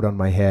put a boat on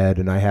my head,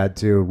 and I had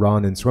to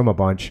run and swim a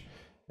bunch,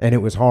 and it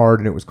was hard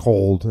and it was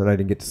cold and I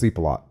didn't get to sleep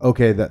a lot.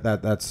 Okay,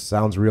 that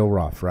sounds real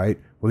rough, right?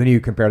 Well, then you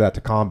compare that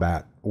to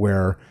combat,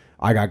 where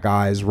I got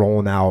guys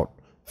rolling out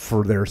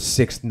for their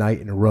 6th night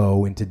in a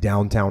row into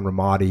downtown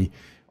Ramadi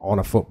on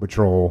a foot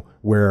patrol,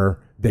 where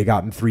they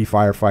got in 3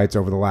 firefights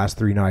over the last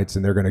 3 nights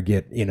and they're going to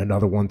get in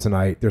another one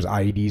tonight. There's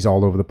IEDs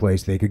all over the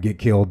place. They could get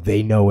killed.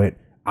 They know it.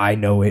 I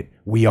know it.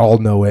 We all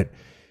know it.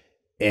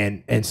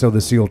 And so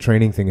the SEAL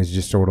training thing is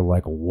just sort of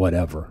like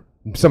whatever.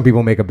 Some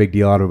people make a big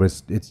deal out of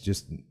it.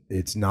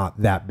 It's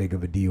not that big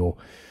of a deal.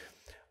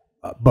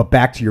 But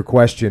back to your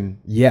question,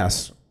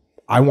 yes,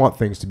 I want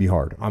things to be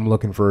hard. I'm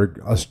looking for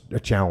a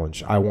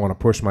challenge. I want to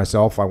push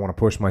myself. I want to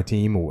push my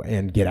team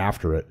and get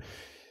after it.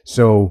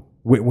 So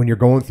when you're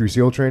going through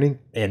SEAL training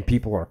and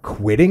people are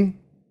quitting,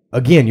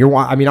 again,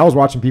 I was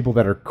watching people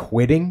that are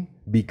quitting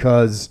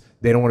because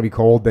they don't want to be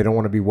cold, they don't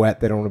want to be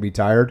wet, they don't want to be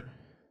tired.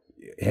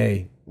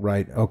 Hey,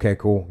 right, okay,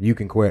 cool. You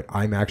can quit.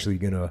 I'm actually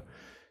gonna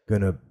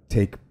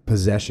take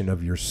possession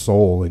of your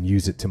soul and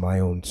use it to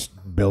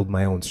build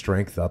my own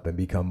strength up and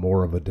become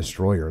more of a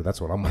destroyer. That's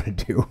what I'm going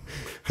to do.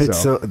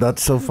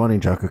 That's so funny,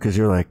 Jocko, because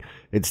you're like,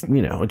 it's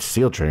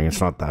SEAL training.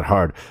 It's not that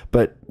hard.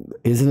 But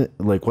isn't it,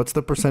 like, what's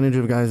the percentage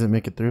of guys that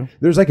make it through?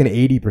 There's like an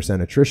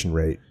 80% attrition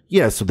rate.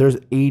 Yeah, so there's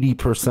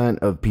 80%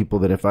 of people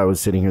that if I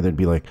was sitting here, they'd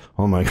be like,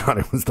 oh my God,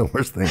 it was the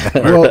worst thing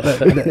ever. Well,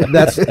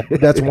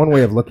 that's one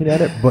way of looking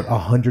at it, but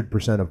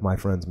 100% of my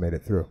friends made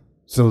it through.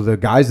 So the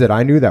guys that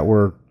I knew that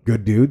were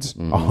good dudes,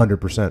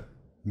 100%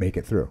 make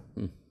it through.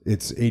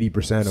 It's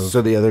 80% of.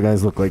 So the other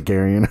guys look like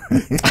Gary and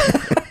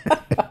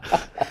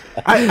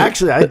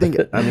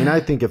I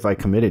think if I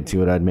committed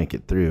to it, I'd make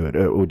it through.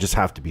 It would just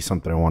have to be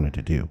something I wanted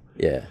to do.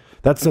 Yeah.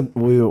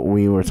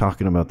 We were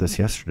talking about this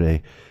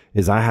yesterday,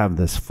 is I have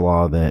this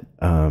flaw that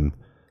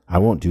I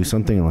won't do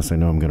something unless I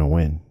know I'm going to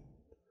win.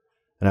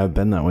 And I've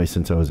been that way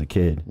since I was a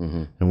kid.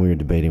 And we were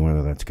debating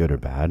whether that's good or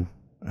bad.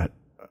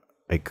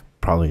 It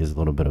probably is a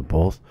little bit of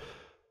both.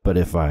 But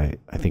I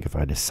think if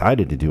I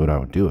decided to do it, I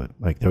would do it.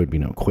 Like, there would be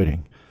no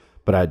quitting.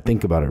 But I'd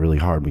think about it really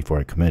hard before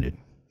I committed.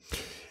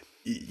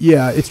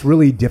 Yeah, it's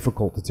really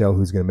difficult to tell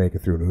who's going to make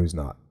it through and who's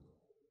not.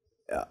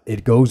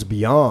 It goes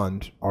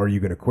beyond, are you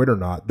going to quit or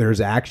not?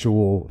 There's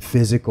actual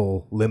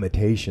physical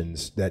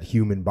limitations that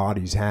human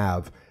bodies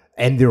have,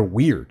 and they're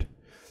weird.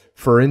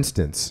 For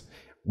instance,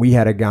 we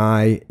had a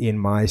guy in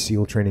my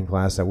SEAL training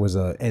class that was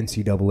a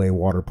NCAA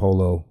water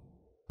polo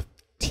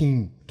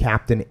team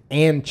captain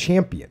and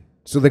champion.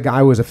 So the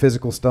guy was a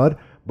physical stud,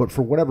 but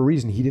for whatever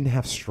reason, he didn't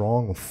have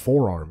strong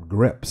forearm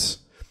grips.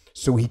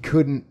 So he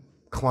couldn't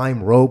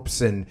climb ropes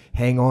and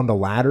hang on to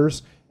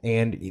ladders,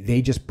 and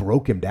they just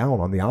broke him down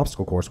on the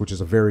obstacle course, which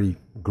is a very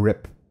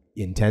grip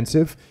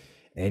intensive,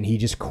 and he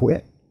just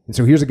quit. And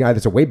so here's a guy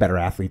that's a way better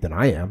athlete than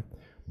I am,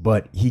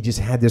 but he just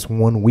had this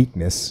one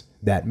weakness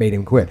that made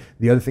him quit.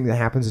 The other thing that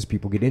happens is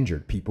people get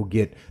injured, people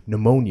get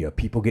pneumonia,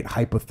 people get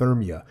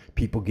hypothermia,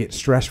 people get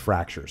stress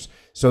fractures.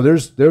 So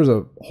there's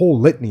a whole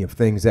litany of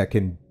things that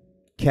can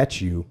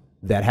catch you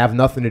that have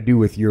nothing to do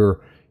with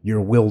your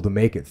will to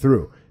make it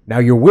through. Now,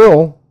 your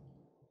will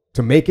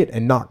to make it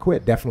and not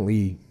quit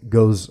definitely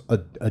goes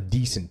a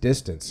decent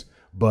distance,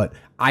 but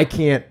I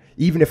can't,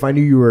 even if I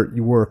knew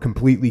you were a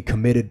completely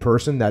committed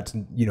person that's,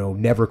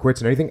 never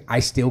quits and anything, I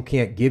still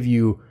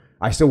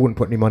wouldn't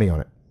put any money on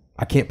it.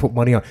 I can't put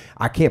money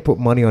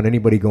on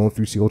anybody going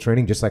through SEAL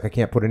training, just like I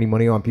can't put any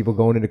money on people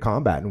going into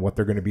combat and what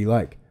they're going to be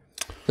like.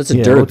 That's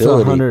a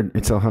durability.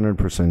 It's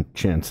 100%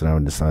 chance that I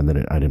would decide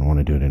that I didn't want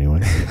to do it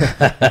anyway.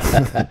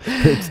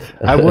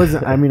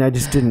 I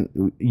just didn't.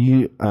 When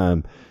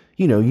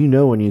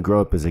you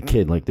grow up as a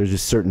kid, like there's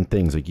just certain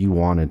things like you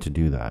wanted to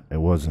do that.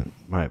 It wasn't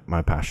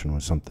my passion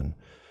was something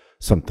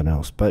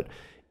else. But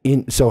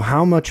so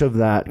how much of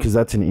that? Because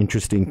that's an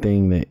interesting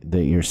thing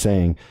that you're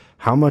saying.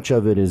 How much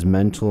of it is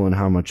mental and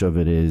how much of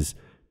it is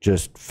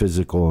just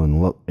physical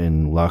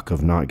and luck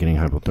of not getting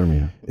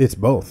hypothermia? It's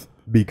both,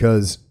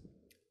 because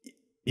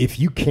if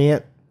you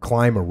can't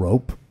climb a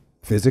rope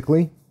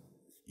physically,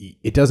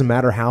 it doesn't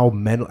matter how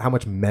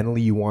much mentally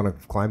you want to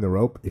climb the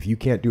rope. If you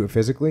can't do it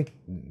physically,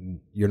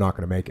 you're not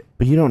going to make it.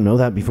 But you don't know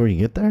that before you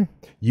get there?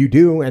 You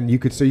do, and you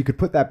could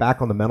put that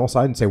back on the mental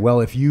side and say,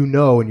 well, if you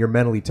know and you're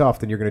mentally tough,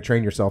 then you're going to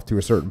train yourself to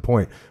a certain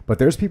point. But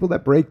there's people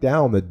that break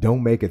down that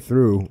don't make it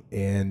through,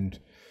 and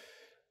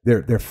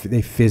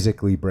they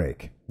physically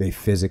break. They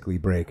physically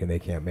break and they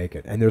can't make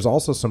it. And there's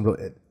also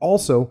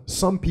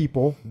some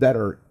people that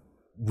are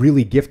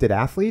really gifted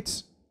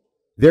athletes.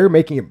 They're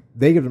making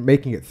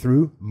it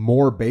through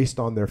more based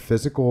on their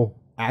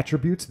physical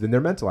attributes than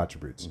their mental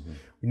attributes. Mm-hmm.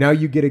 Now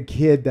you get a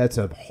kid that's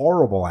a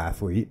horrible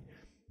athlete,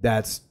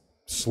 that's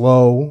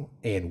slow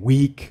and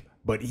weak,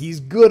 but he's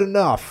good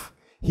enough.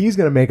 He's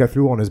going to make it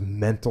through on his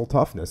mental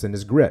toughness and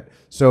his grit.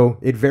 So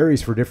it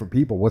varies for different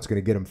people what's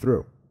going to get him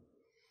through.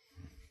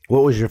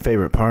 What was your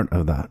favorite part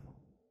of that,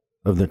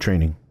 of the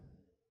training?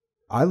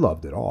 I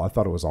loved it all. I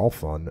thought it was all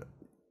fun.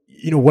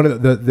 One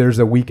of there's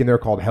a week in there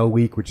called Hell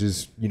Week, which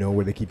is,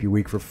 where they keep you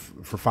weak for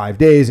 5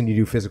 days and you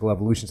do physical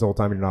evolutions the whole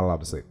time and you're not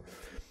allowed to sleep.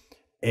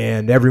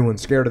 And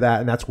everyone's scared of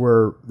that. And that's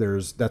where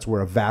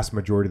a vast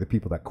majority of the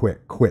people that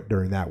quit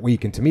during that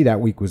week. And to me, that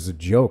week was a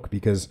joke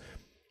because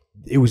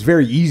it was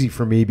very easy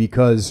for me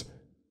because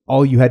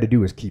all you had to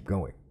do is keep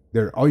going.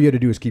 All you had to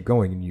do is keep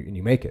going and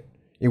you make it.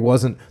 It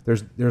wasn't,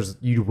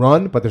 you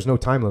run, but there's no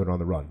time limit on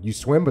the run. You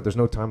swim, but there's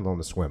no time limit on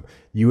the swim.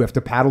 You have to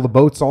paddle the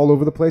boats all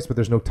over the place, but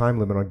there's no time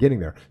limit on getting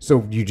there.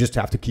 So you just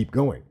have to keep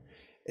going.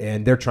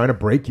 And they're trying to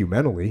break you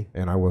mentally,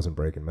 and I wasn't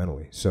breaking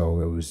mentally. So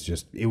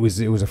it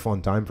was a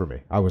fun time for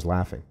me. I was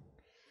laughing.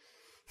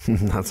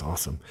 That's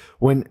awesome.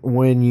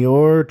 When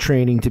you're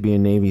training to be a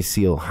Navy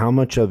SEAL, how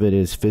much of it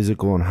is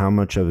physical and how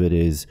much of it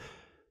is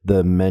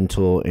the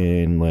mental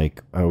and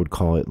I would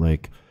call it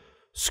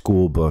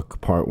school book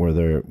part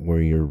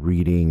where you're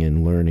reading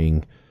and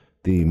learning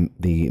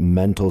the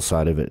mental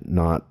side of it,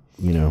 not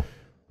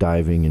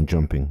diving and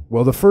jumping?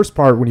 Well, the first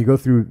part when you go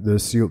through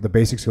the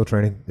basic SEAL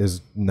training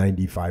is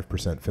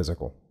 95%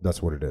 physical.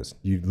 That's what it is.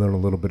 You learn a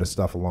little bit of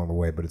stuff along the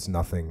way, but it's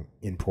nothing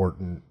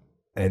important.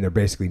 And they're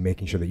basically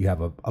making sure that you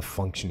have a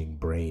functioning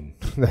brain.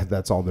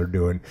 That's all they're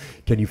doing.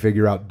 Can you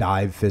figure out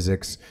dive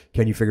physics?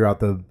 Can you figure out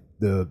the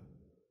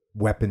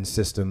weapon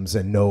systems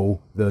and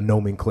know the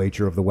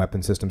nomenclature of the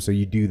weapon system? So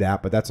you do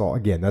that, but that's all,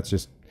 again, that's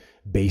just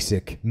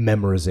basic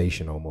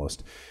memorization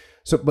almost.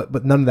 So,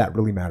 but none of that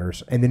really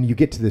matters. And then you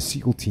get to the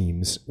SEAL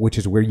teams, which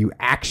is where you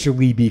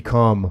actually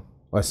become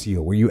a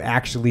SEAL, where you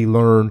actually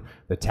learn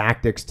the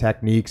tactics,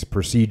 techniques,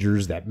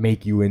 procedures that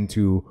make you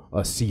into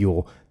a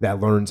SEAL, that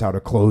learns how to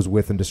close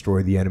with and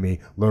destroy the enemy,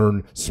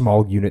 learn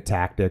small unit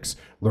tactics,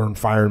 learn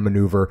fire and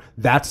maneuver.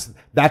 That's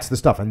the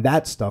stuff. And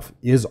that stuff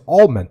is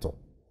all mental.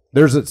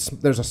 There's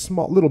a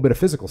small little bit of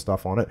physical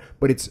stuff on it,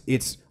 but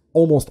it's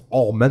almost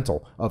all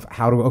mental of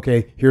how to,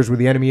 okay, here's where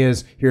the enemy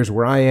is, here's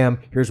where I am,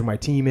 here's where my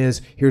team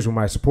is, here's where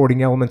my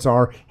supporting elements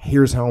are,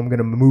 here's how I'm going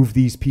to move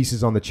these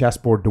pieces on the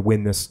chessboard to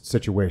win this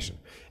situation.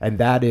 And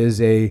that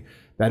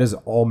is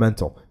all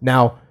mental.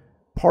 Now,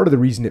 part of the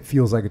reason it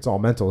feels like it's all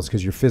mental is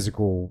because your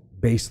physical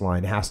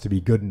baseline has to be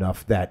good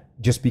enough that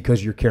just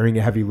because you're carrying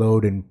a heavy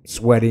load and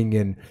sweating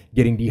and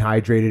getting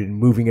dehydrated and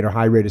moving at a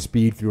high rate of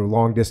speed through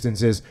long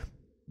distances,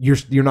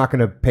 you're not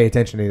going to pay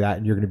attention to that,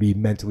 and you're going to be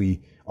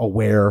mentally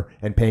aware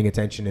and paying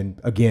attention and,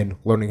 again,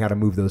 learning how to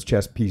move those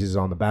chess pieces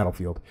on the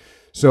battlefield.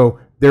 So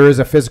there is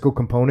a physical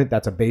component.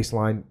 That's a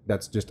baseline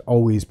that's just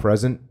always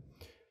present.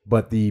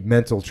 But the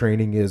mental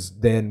training is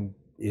then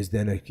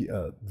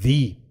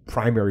the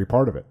primary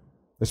part of it,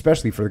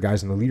 especially for the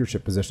guys in the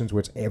leadership positions,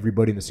 which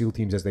everybody in the SEAL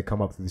teams, as they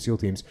come up through the SEAL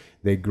teams,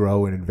 they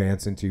grow and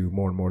advance into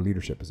more and more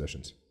leadership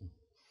positions.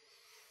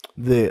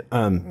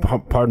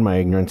 Pardon my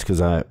ignorance,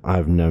 because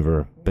I've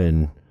never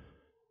been,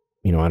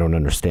 I don't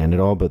understand it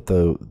all, but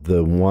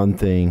the one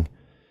thing,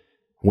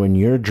 when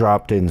you're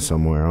dropped in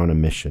somewhere on a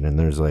mission and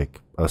there's a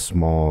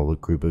small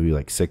group of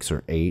you, 6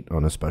 or 8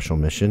 on a special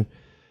mission,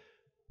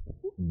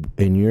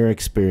 in your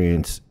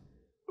experience,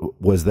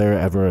 Was there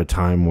ever a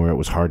time where it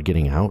was hard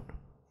getting out?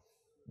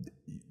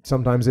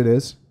 Sometimes it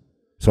is.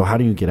 So how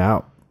do you get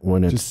out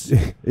when it's...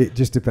 It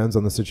just depends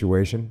on the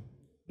situation.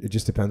 It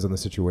just depends on the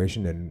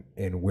situation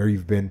and where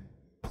you've been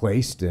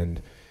placed.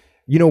 And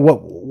you know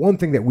what? One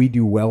thing that we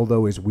do well,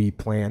 though, is we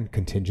plan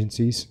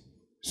contingencies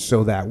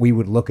so that we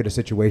would look at a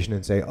situation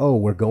and say, oh,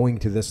 we're going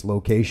to this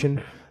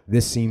location.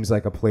 This seems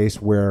like a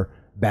place where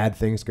bad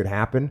things could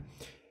happen.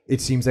 It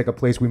seems like a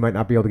place we might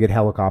not be able to get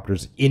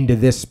helicopters into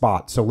this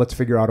spot. So let's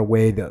figure out a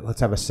way that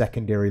let's have a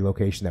secondary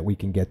location that we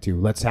can get to.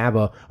 Let's have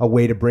a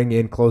way to bring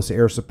in close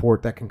air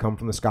support that can come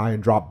from the sky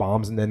and drop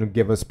bombs and then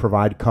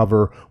provide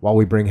cover while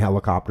we bring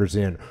helicopters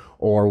in.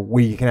 Or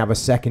we can have a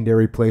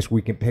secondary place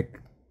we can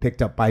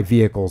picked up by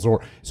vehicles.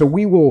 Or so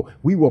we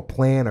will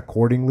plan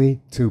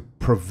accordingly to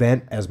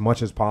prevent as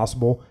much as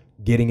possible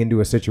getting into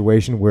a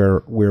situation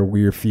where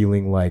we're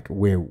feeling like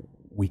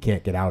we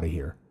can't get out of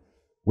here.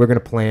 We're going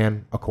to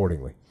plan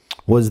accordingly.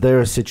 Was there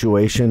a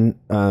situation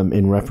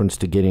in reference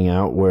to getting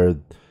out where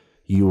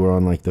you were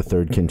on like the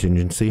third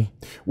contingency?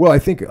 Well, I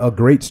think a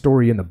great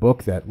story in the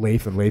book that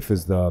Leif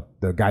is the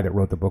guy that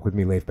wrote the book with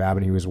me, Leif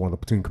Babin. He was one of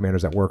the platoon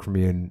commanders that worked for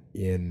me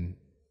in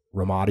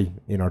Ramadi,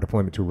 in our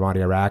deployment to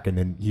Ramadi, Iraq, and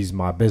then he's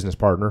my business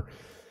partner.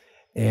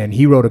 And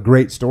he wrote a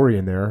great story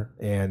in there,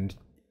 and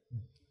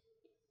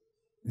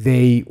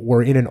they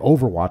were in an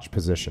overwatch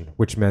position,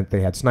 which meant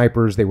they had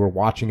snipers. They were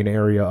watching an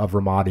area of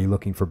Ramadi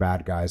looking for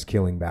bad guys,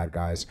 killing bad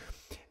guys.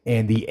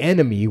 And the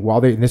enemy,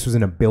 and this was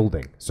in a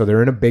building, so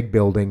they're in a big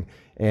building,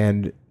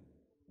 and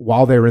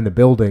while they're in the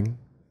building,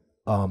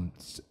 an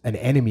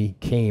enemy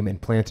came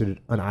and planted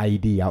an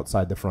IED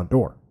outside the front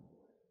door.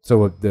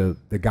 So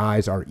the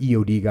guys are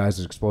EOD guys,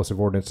 explosive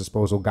ordnance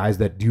disposal guys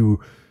that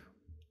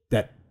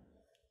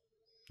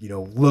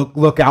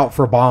look out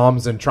for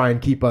bombs and try and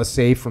keep us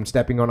safe from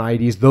stepping on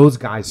IEDs. Those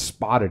guys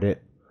spotted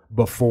it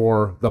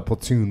before the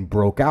platoon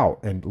broke out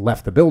and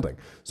left the building.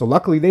 So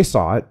luckily they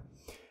saw it.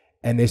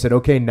 And they said,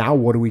 okay, now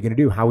what are we going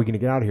to do? How are we going to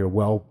get out of here?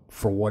 Well,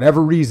 for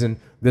whatever reason,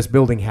 this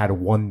building had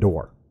one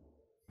door.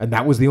 And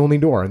that was the only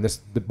door. And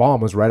the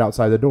bomb was right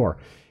outside the door.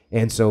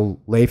 And so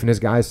Leif and his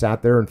guys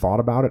sat there and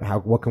thought about it.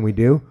 What can we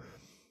do?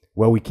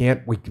 Well, we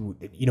can't.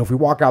 If we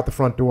walk out the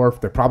front door,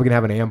 they're probably going to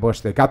have an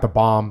ambush. They got the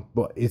bomb,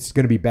 but it's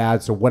going to be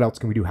bad. So what else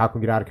can we do? How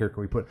can we get out of here?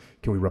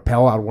 Can we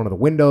rappel out of one of the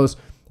windows?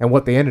 And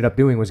what they ended up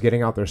doing was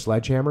getting out their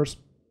sledgehammers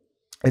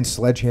and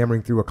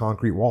sledgehammering through a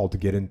concrete wall to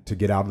get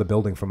out of the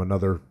building from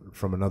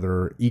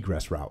another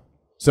egress route.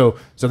 So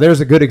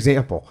there's a good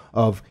example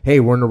of, hey,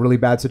 we're in a really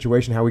bad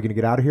situation. How are we going to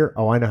get out of here?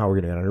 Oh, I know how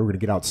we're going to get out of here. We're going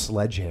to get out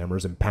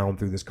sledgehammers and pound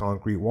through this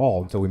concrete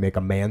wall until we make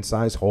a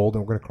man-sized hole,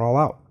 and we're going to crawl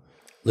out.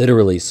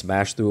 Literally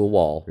smash through a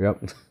wall.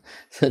 Yep.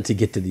 To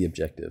get to the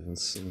objective.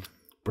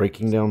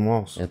 Breaking down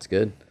walls. That's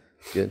good.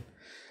 Good.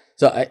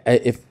 So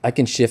if I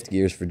can shift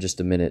gears for just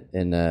a minute,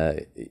 and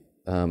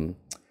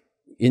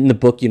in the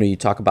book, you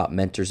talk about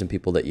mentors and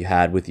people that you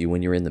had with you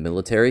when you were in the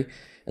military.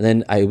 And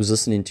then I was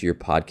listening to your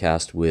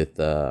podcast with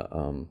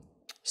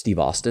Steve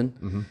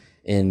Austin,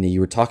 and you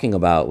were talking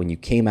about when you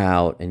came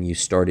out and you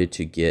started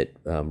to get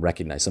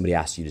recognized. Somebody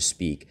asked you to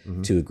speak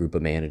to a group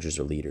of managers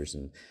or leaders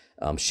and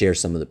share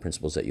some of the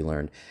principles that you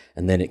learned.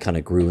 And then it kind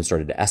of grew and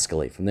started to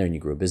escalate from there, and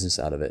you grew a business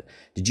out of it.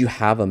 Did you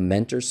have a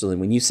mentor? So then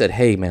when you said,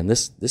 hey, man,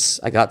 this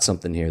I got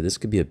something here. This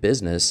could be a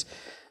business.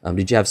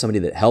 Did you have somebody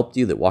that helped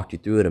you, that walked you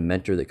through it, a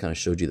mentor that kind of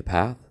showed you the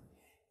path?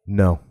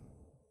 No.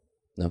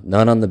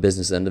 None on the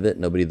business end of it?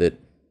 Nobody that...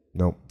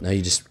 Nope. No,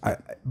 you just...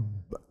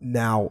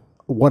 Now,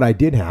 what I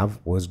did have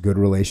was good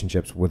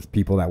relationships with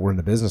people that were in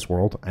the business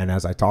world. And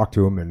as I talked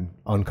to them and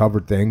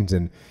uncovered things,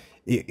 and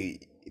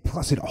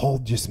plus it all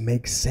just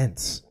makes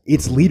sense.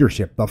 It's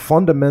leadership. The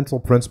fundamental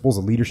principles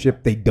of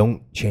leadership, they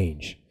don't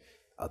change.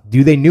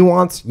 Do they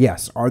nuance?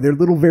 Yes. Are there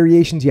little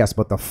variations? Yes.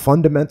 But the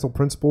fundamental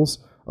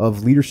principles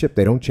of leadership,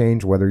 they don't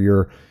change whether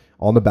you're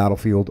on the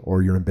battlefield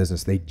or you're in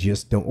business. They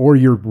just don't. Or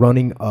you're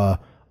running a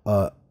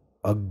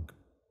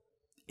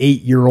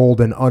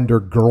 8-year-old and under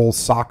girls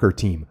soccer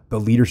team. The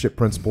leadership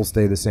principles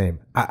stay the same.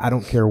 I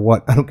don't care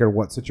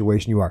what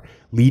situation you are.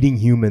 Leading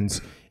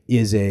humans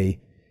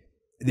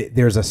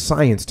there's a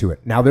science to it.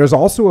 Now there's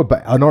also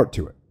an art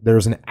to it.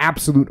 There's an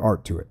absolute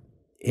art to it.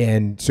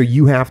 And so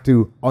you have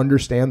to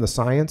understand the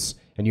science,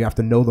 and you have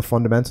to know the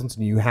fundamentals,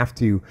 and you have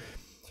to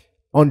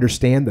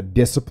understand the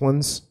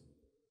disciplines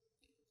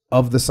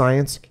of the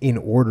science in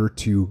order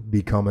to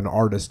become an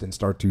artist and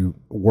start to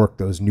work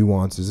those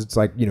nuances. It's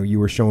like, you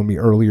were showing me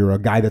earlier a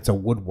guy that's a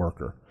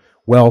woodworker.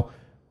 Well,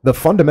 the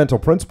fundamental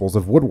principles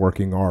of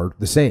woodworking are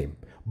the same,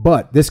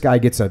 but this guy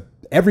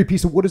every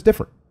piece of wood is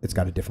different. It's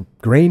got a different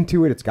grain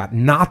to it. It's got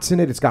knots in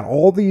it. It's got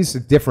all these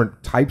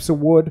different types of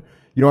wood.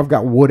 I've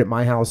got wood at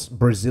my house,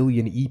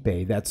 Brazilian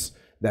Ipe,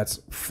 that's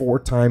 4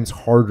 times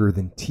harder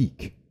than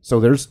teak.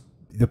 So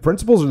the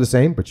principles are the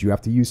same, but you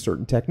have to use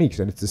certain techniques.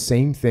 And it's the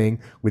same thing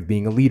with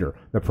being a leader.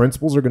 The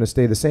principles are going to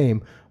stay the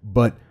same,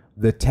 but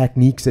the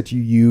techniques that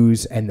you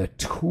use and the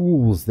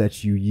tools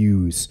that you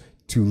use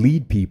to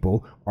lead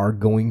people are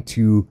going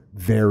to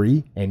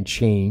vary and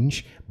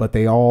change, but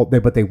they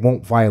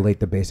won't violate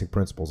the basic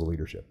principles of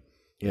leadership.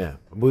 Yeah,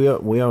 we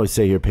always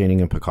say you're painting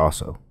a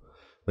Picasso,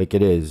 like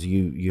it is.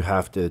 You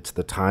have to. It's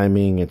the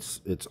timing.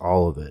 It's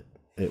all of it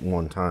at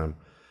one time.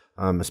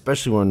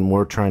 Especially when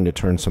we're trying to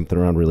turn something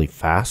around really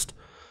fast,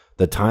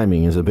 the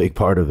timing is a big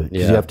part of it.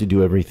 'Cause you have to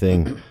do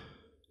everything.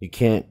 You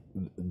can't.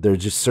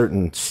 There's just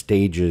certain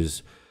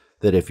stages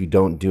that if you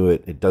don't do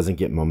it, it doesn't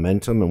get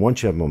momentum. And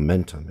once you have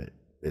momentum,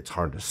 it's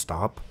hard to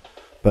stop.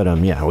 But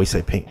yeah, I always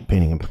say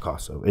painting a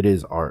Picasso. It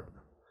is art,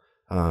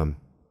 and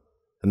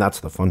that's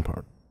the fun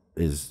part.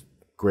 Is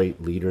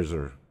great leaders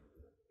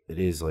it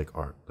is like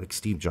art. Like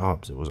Steve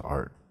Jobs, it was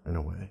art in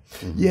a way.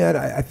 Yeah, and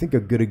I think a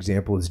good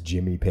example is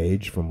Jimmy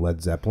Page from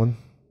Led Zeppelin.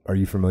 Are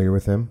you familiar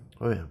with him?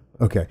 Oh yeah.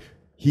 Okay.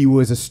 He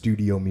was a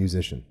studio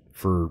musician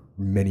for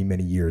many,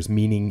 many years,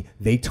 meaning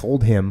they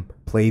told him,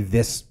 play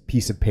this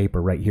piece of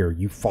paper right here.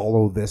 You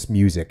follow this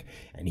music.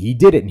 And he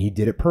did it, and he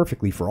did it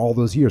perfectly for all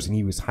those years. And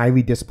he was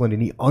highly disciplined,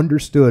 and he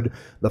understood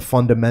the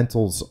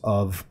fundamentals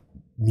of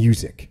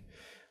music.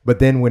 But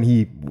then when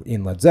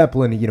in Led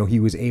Zeppelin, he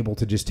was able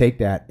to just take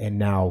that and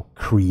now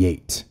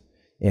create.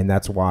 And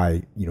that's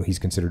why, he's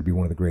considered to be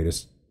one of the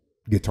greatest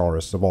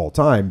guitarists of all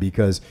time,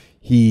 because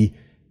he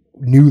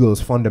knew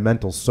those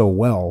fundamentals so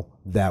well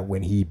that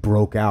when he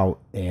broke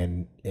out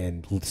and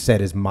set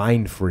his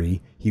mind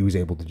free, he was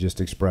able to just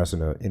express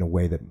in a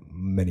way that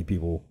many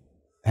people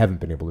haven't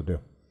been able to do.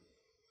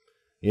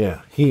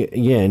 Yeah.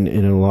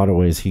 In a lot of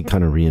ways, he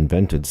kind of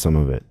reinvented some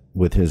of it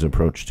with his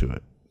approach to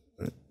it.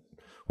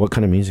 What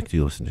kind of music do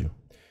you listen to?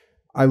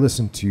 I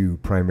listen to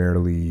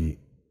primarily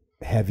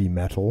heavy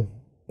metal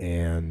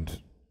and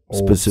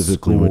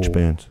specifically old which school.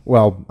 bands?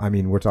 Well, I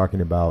mean, we're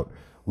talking about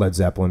Led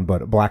Zeppelin,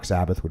 but Black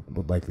Sabbath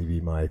would likely be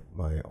my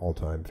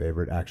all-time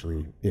favorite.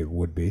 Actually, it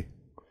would be.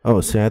 Oh,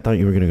 see, I thought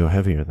you were going to go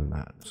heavier than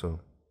that. So,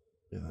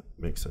 yeah, that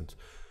makes sense.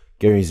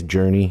 Gary's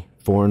Journey,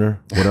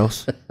 Foreigner. What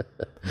else?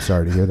 I'm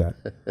sorry to hear that.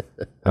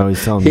 Oh,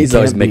 he's telling me He's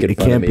always making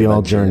fun of me. It can't be all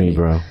about Journey,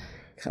 bro.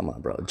 Come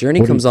on, bro.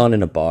 Journey comes on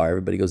in a bar.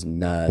 Everybody goes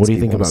nuts. What do you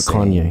think about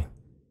Kanye?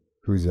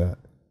 Who's that?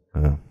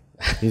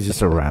 He's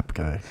just a rap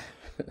guy.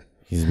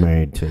 He's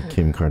married to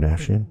Kim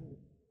Kardashian.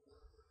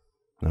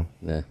 No?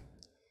 Nah.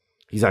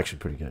 He's actually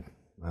pretty good.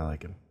 I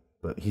like him.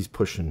 But he's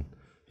pushing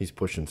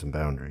some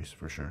boundaries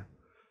for sure.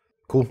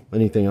 Cool.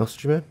 Anything else,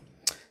 G-Man?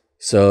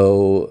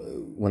 So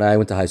when I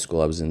went to high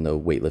school, I was in the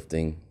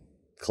weightlifting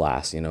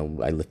class. I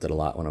lifted a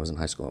lot when I was in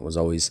high school.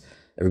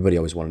 Everybody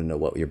always wanted to know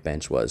what your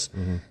bench was.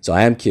 Mm-hmm. So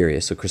I am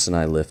curious. So Chris and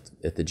I lift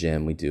at the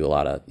gym. We do a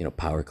lot of,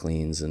 power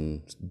cleans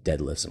and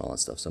deadlifts and all that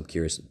stuff. So I'm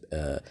curious,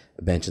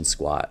 bench and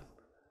squat.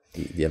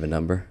 Do you have a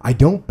number? I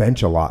don't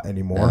bench a lot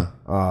anymore.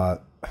 No.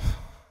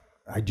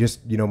 I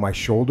just, my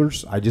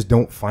shoulders, I just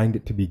don't find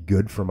it to be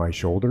good for my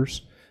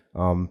shoulders.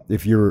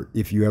 If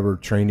you ever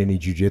trained any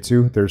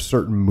jiu-jitsu, there's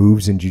certain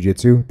moves in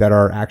jiu-jitsu that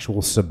are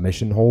actual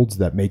submission holds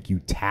that make you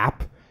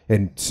tap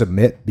and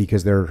submit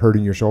because they're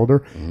hurting your shoulder.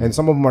 Mm-hmm. And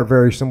some of them are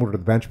very similar to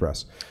the bench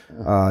press.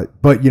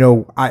 But,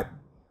 I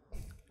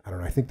don't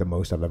know. I think the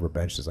most I've ever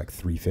benched is like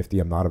 350.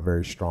 I'm not a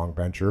very strong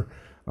bencher.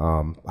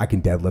 I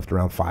can deadlift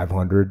around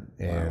 500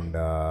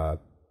 and,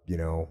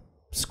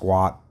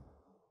 squat.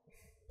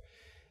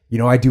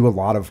 I do a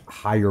lot of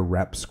higher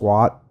rep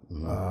squat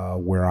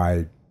where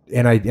I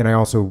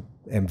also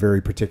am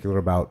very particular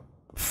about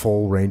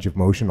full range of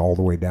motion all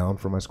the way down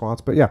for my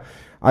squats. But yeah,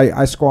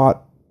 I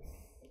squat,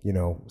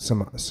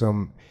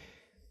 some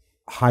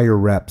higher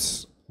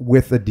reps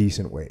with a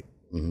decent weight.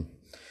 Mm-hmm.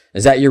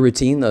 Is that your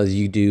routine though?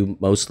 You do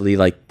mostly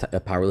like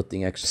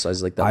powerlifting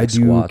exercises like that? I like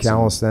do squats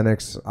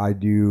calisthenics. I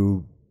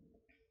do,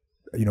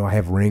 I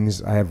have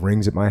rings. I have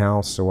rings at my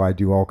house, so I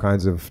do all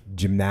kinds of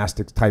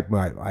gymnastics type.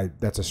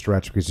 That's a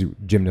stretch because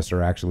gymnasts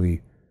are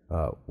actually,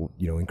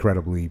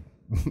 incredibly.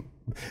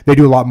 They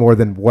do a lot more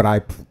than what I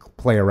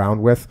play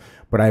around with.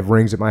 But I have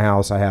rings at my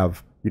house. I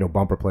have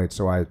bumper plates,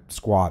 so I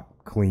squat,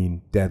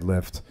 clean,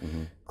 deadlift,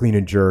 clean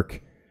and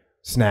jerk,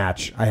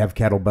 snatch. I have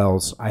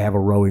kettlebells. I have a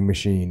rowing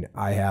machine.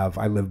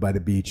 I live by the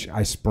beach.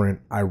 I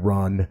sprint. I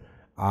run.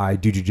 I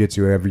do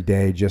jiu-jitsu every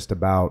day, just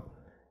about.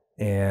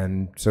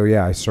 And so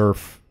yeah, I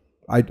surf.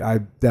 I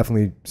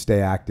definitely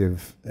stay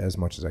active as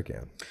much as I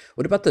can.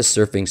 What about the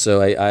surfing?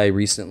 So I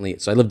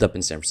lived up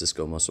in San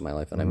Francisco most of my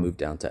life, and I moved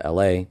down to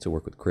LA to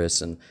work with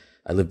Chris, and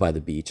I live by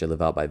the beach. I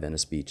live out by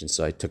Venice Beach, and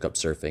so I took up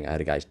surfing. I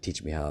had a guy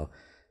teach me how,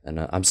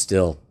 and I'm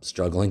still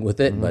struggling with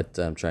it, but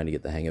I'm trying to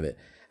get the hang of it.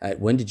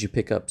 When did you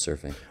pick up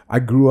surfing? I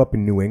grew up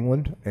in New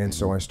England, and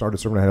so I started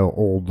surfing. I had an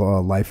old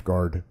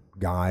lifeguard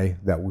guy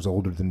that was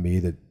older than me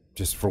that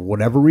just for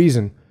whatever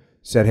reason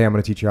said, "Hey, I'm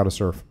going to teach you how to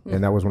surf,"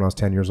 and that was when I was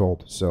 10 years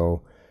old.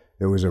 So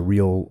it was a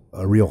real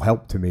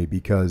help to me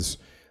because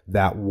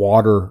that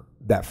water,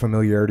 that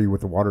familiarity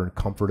with the water and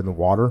comfort in the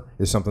water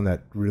is something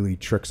that really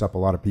tricks up a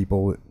lot of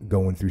people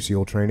going through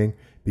SEAL training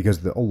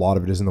because a lot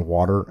of it is in the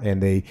water,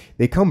 and they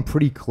come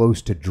pretty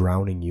close to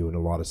drowning you in a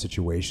lot of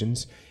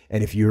situations.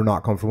 And if you're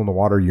not comfortable in the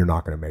water, you're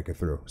not going to make it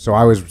through. So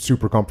I was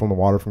super comfortable in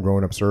the water from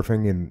growing up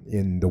surfing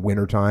in the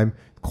wintertime,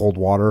 cold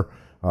water,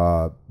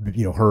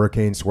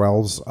 hurricane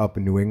swells up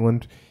in New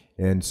England.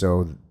 And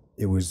so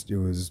it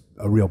was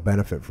a real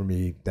benefit for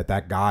me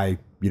that guy,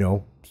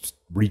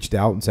 reached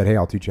out and said, "Hey,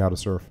 I'll teach you how to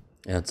surf."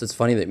 Yeah, it's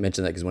funny that you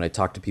mentioned that, because when I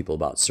talk to people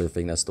about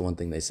surfing, that's the one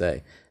thing they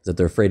say, is that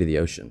they're afraid of the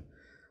ocean.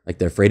 Like,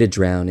 they're afraid of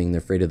drowning.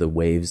 They're afraid of the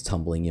waves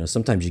tumbling.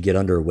 Sometimes you get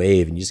under a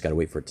wave and you just got to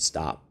wait for it to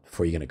stop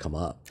before you're going to come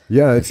up.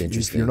 Yeah, if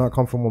you're not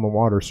comfortable in the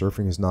water,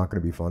 surfing is not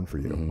going to be fun for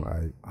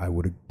you. I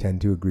would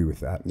tend to agree with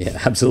that. Yeah,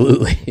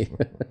 absolutely.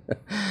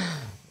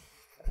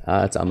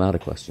 I'm out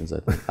of questions, I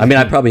think. I mean,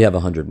 I probably have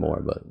 100 more,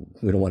 but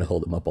we don't want to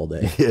hold them up all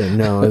day. Yeah,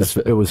 no,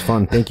 it was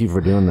fun. Thank you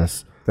for doing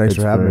this. Thanks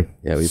for having me.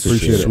 Yeah, we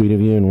appreciate it. Sweet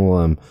of you,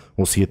 and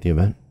we'll see you at the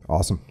event.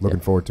 Awesome. Looking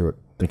forward to it.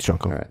 Thanks,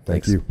 Jocko. All right,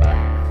 Thank thanks. you.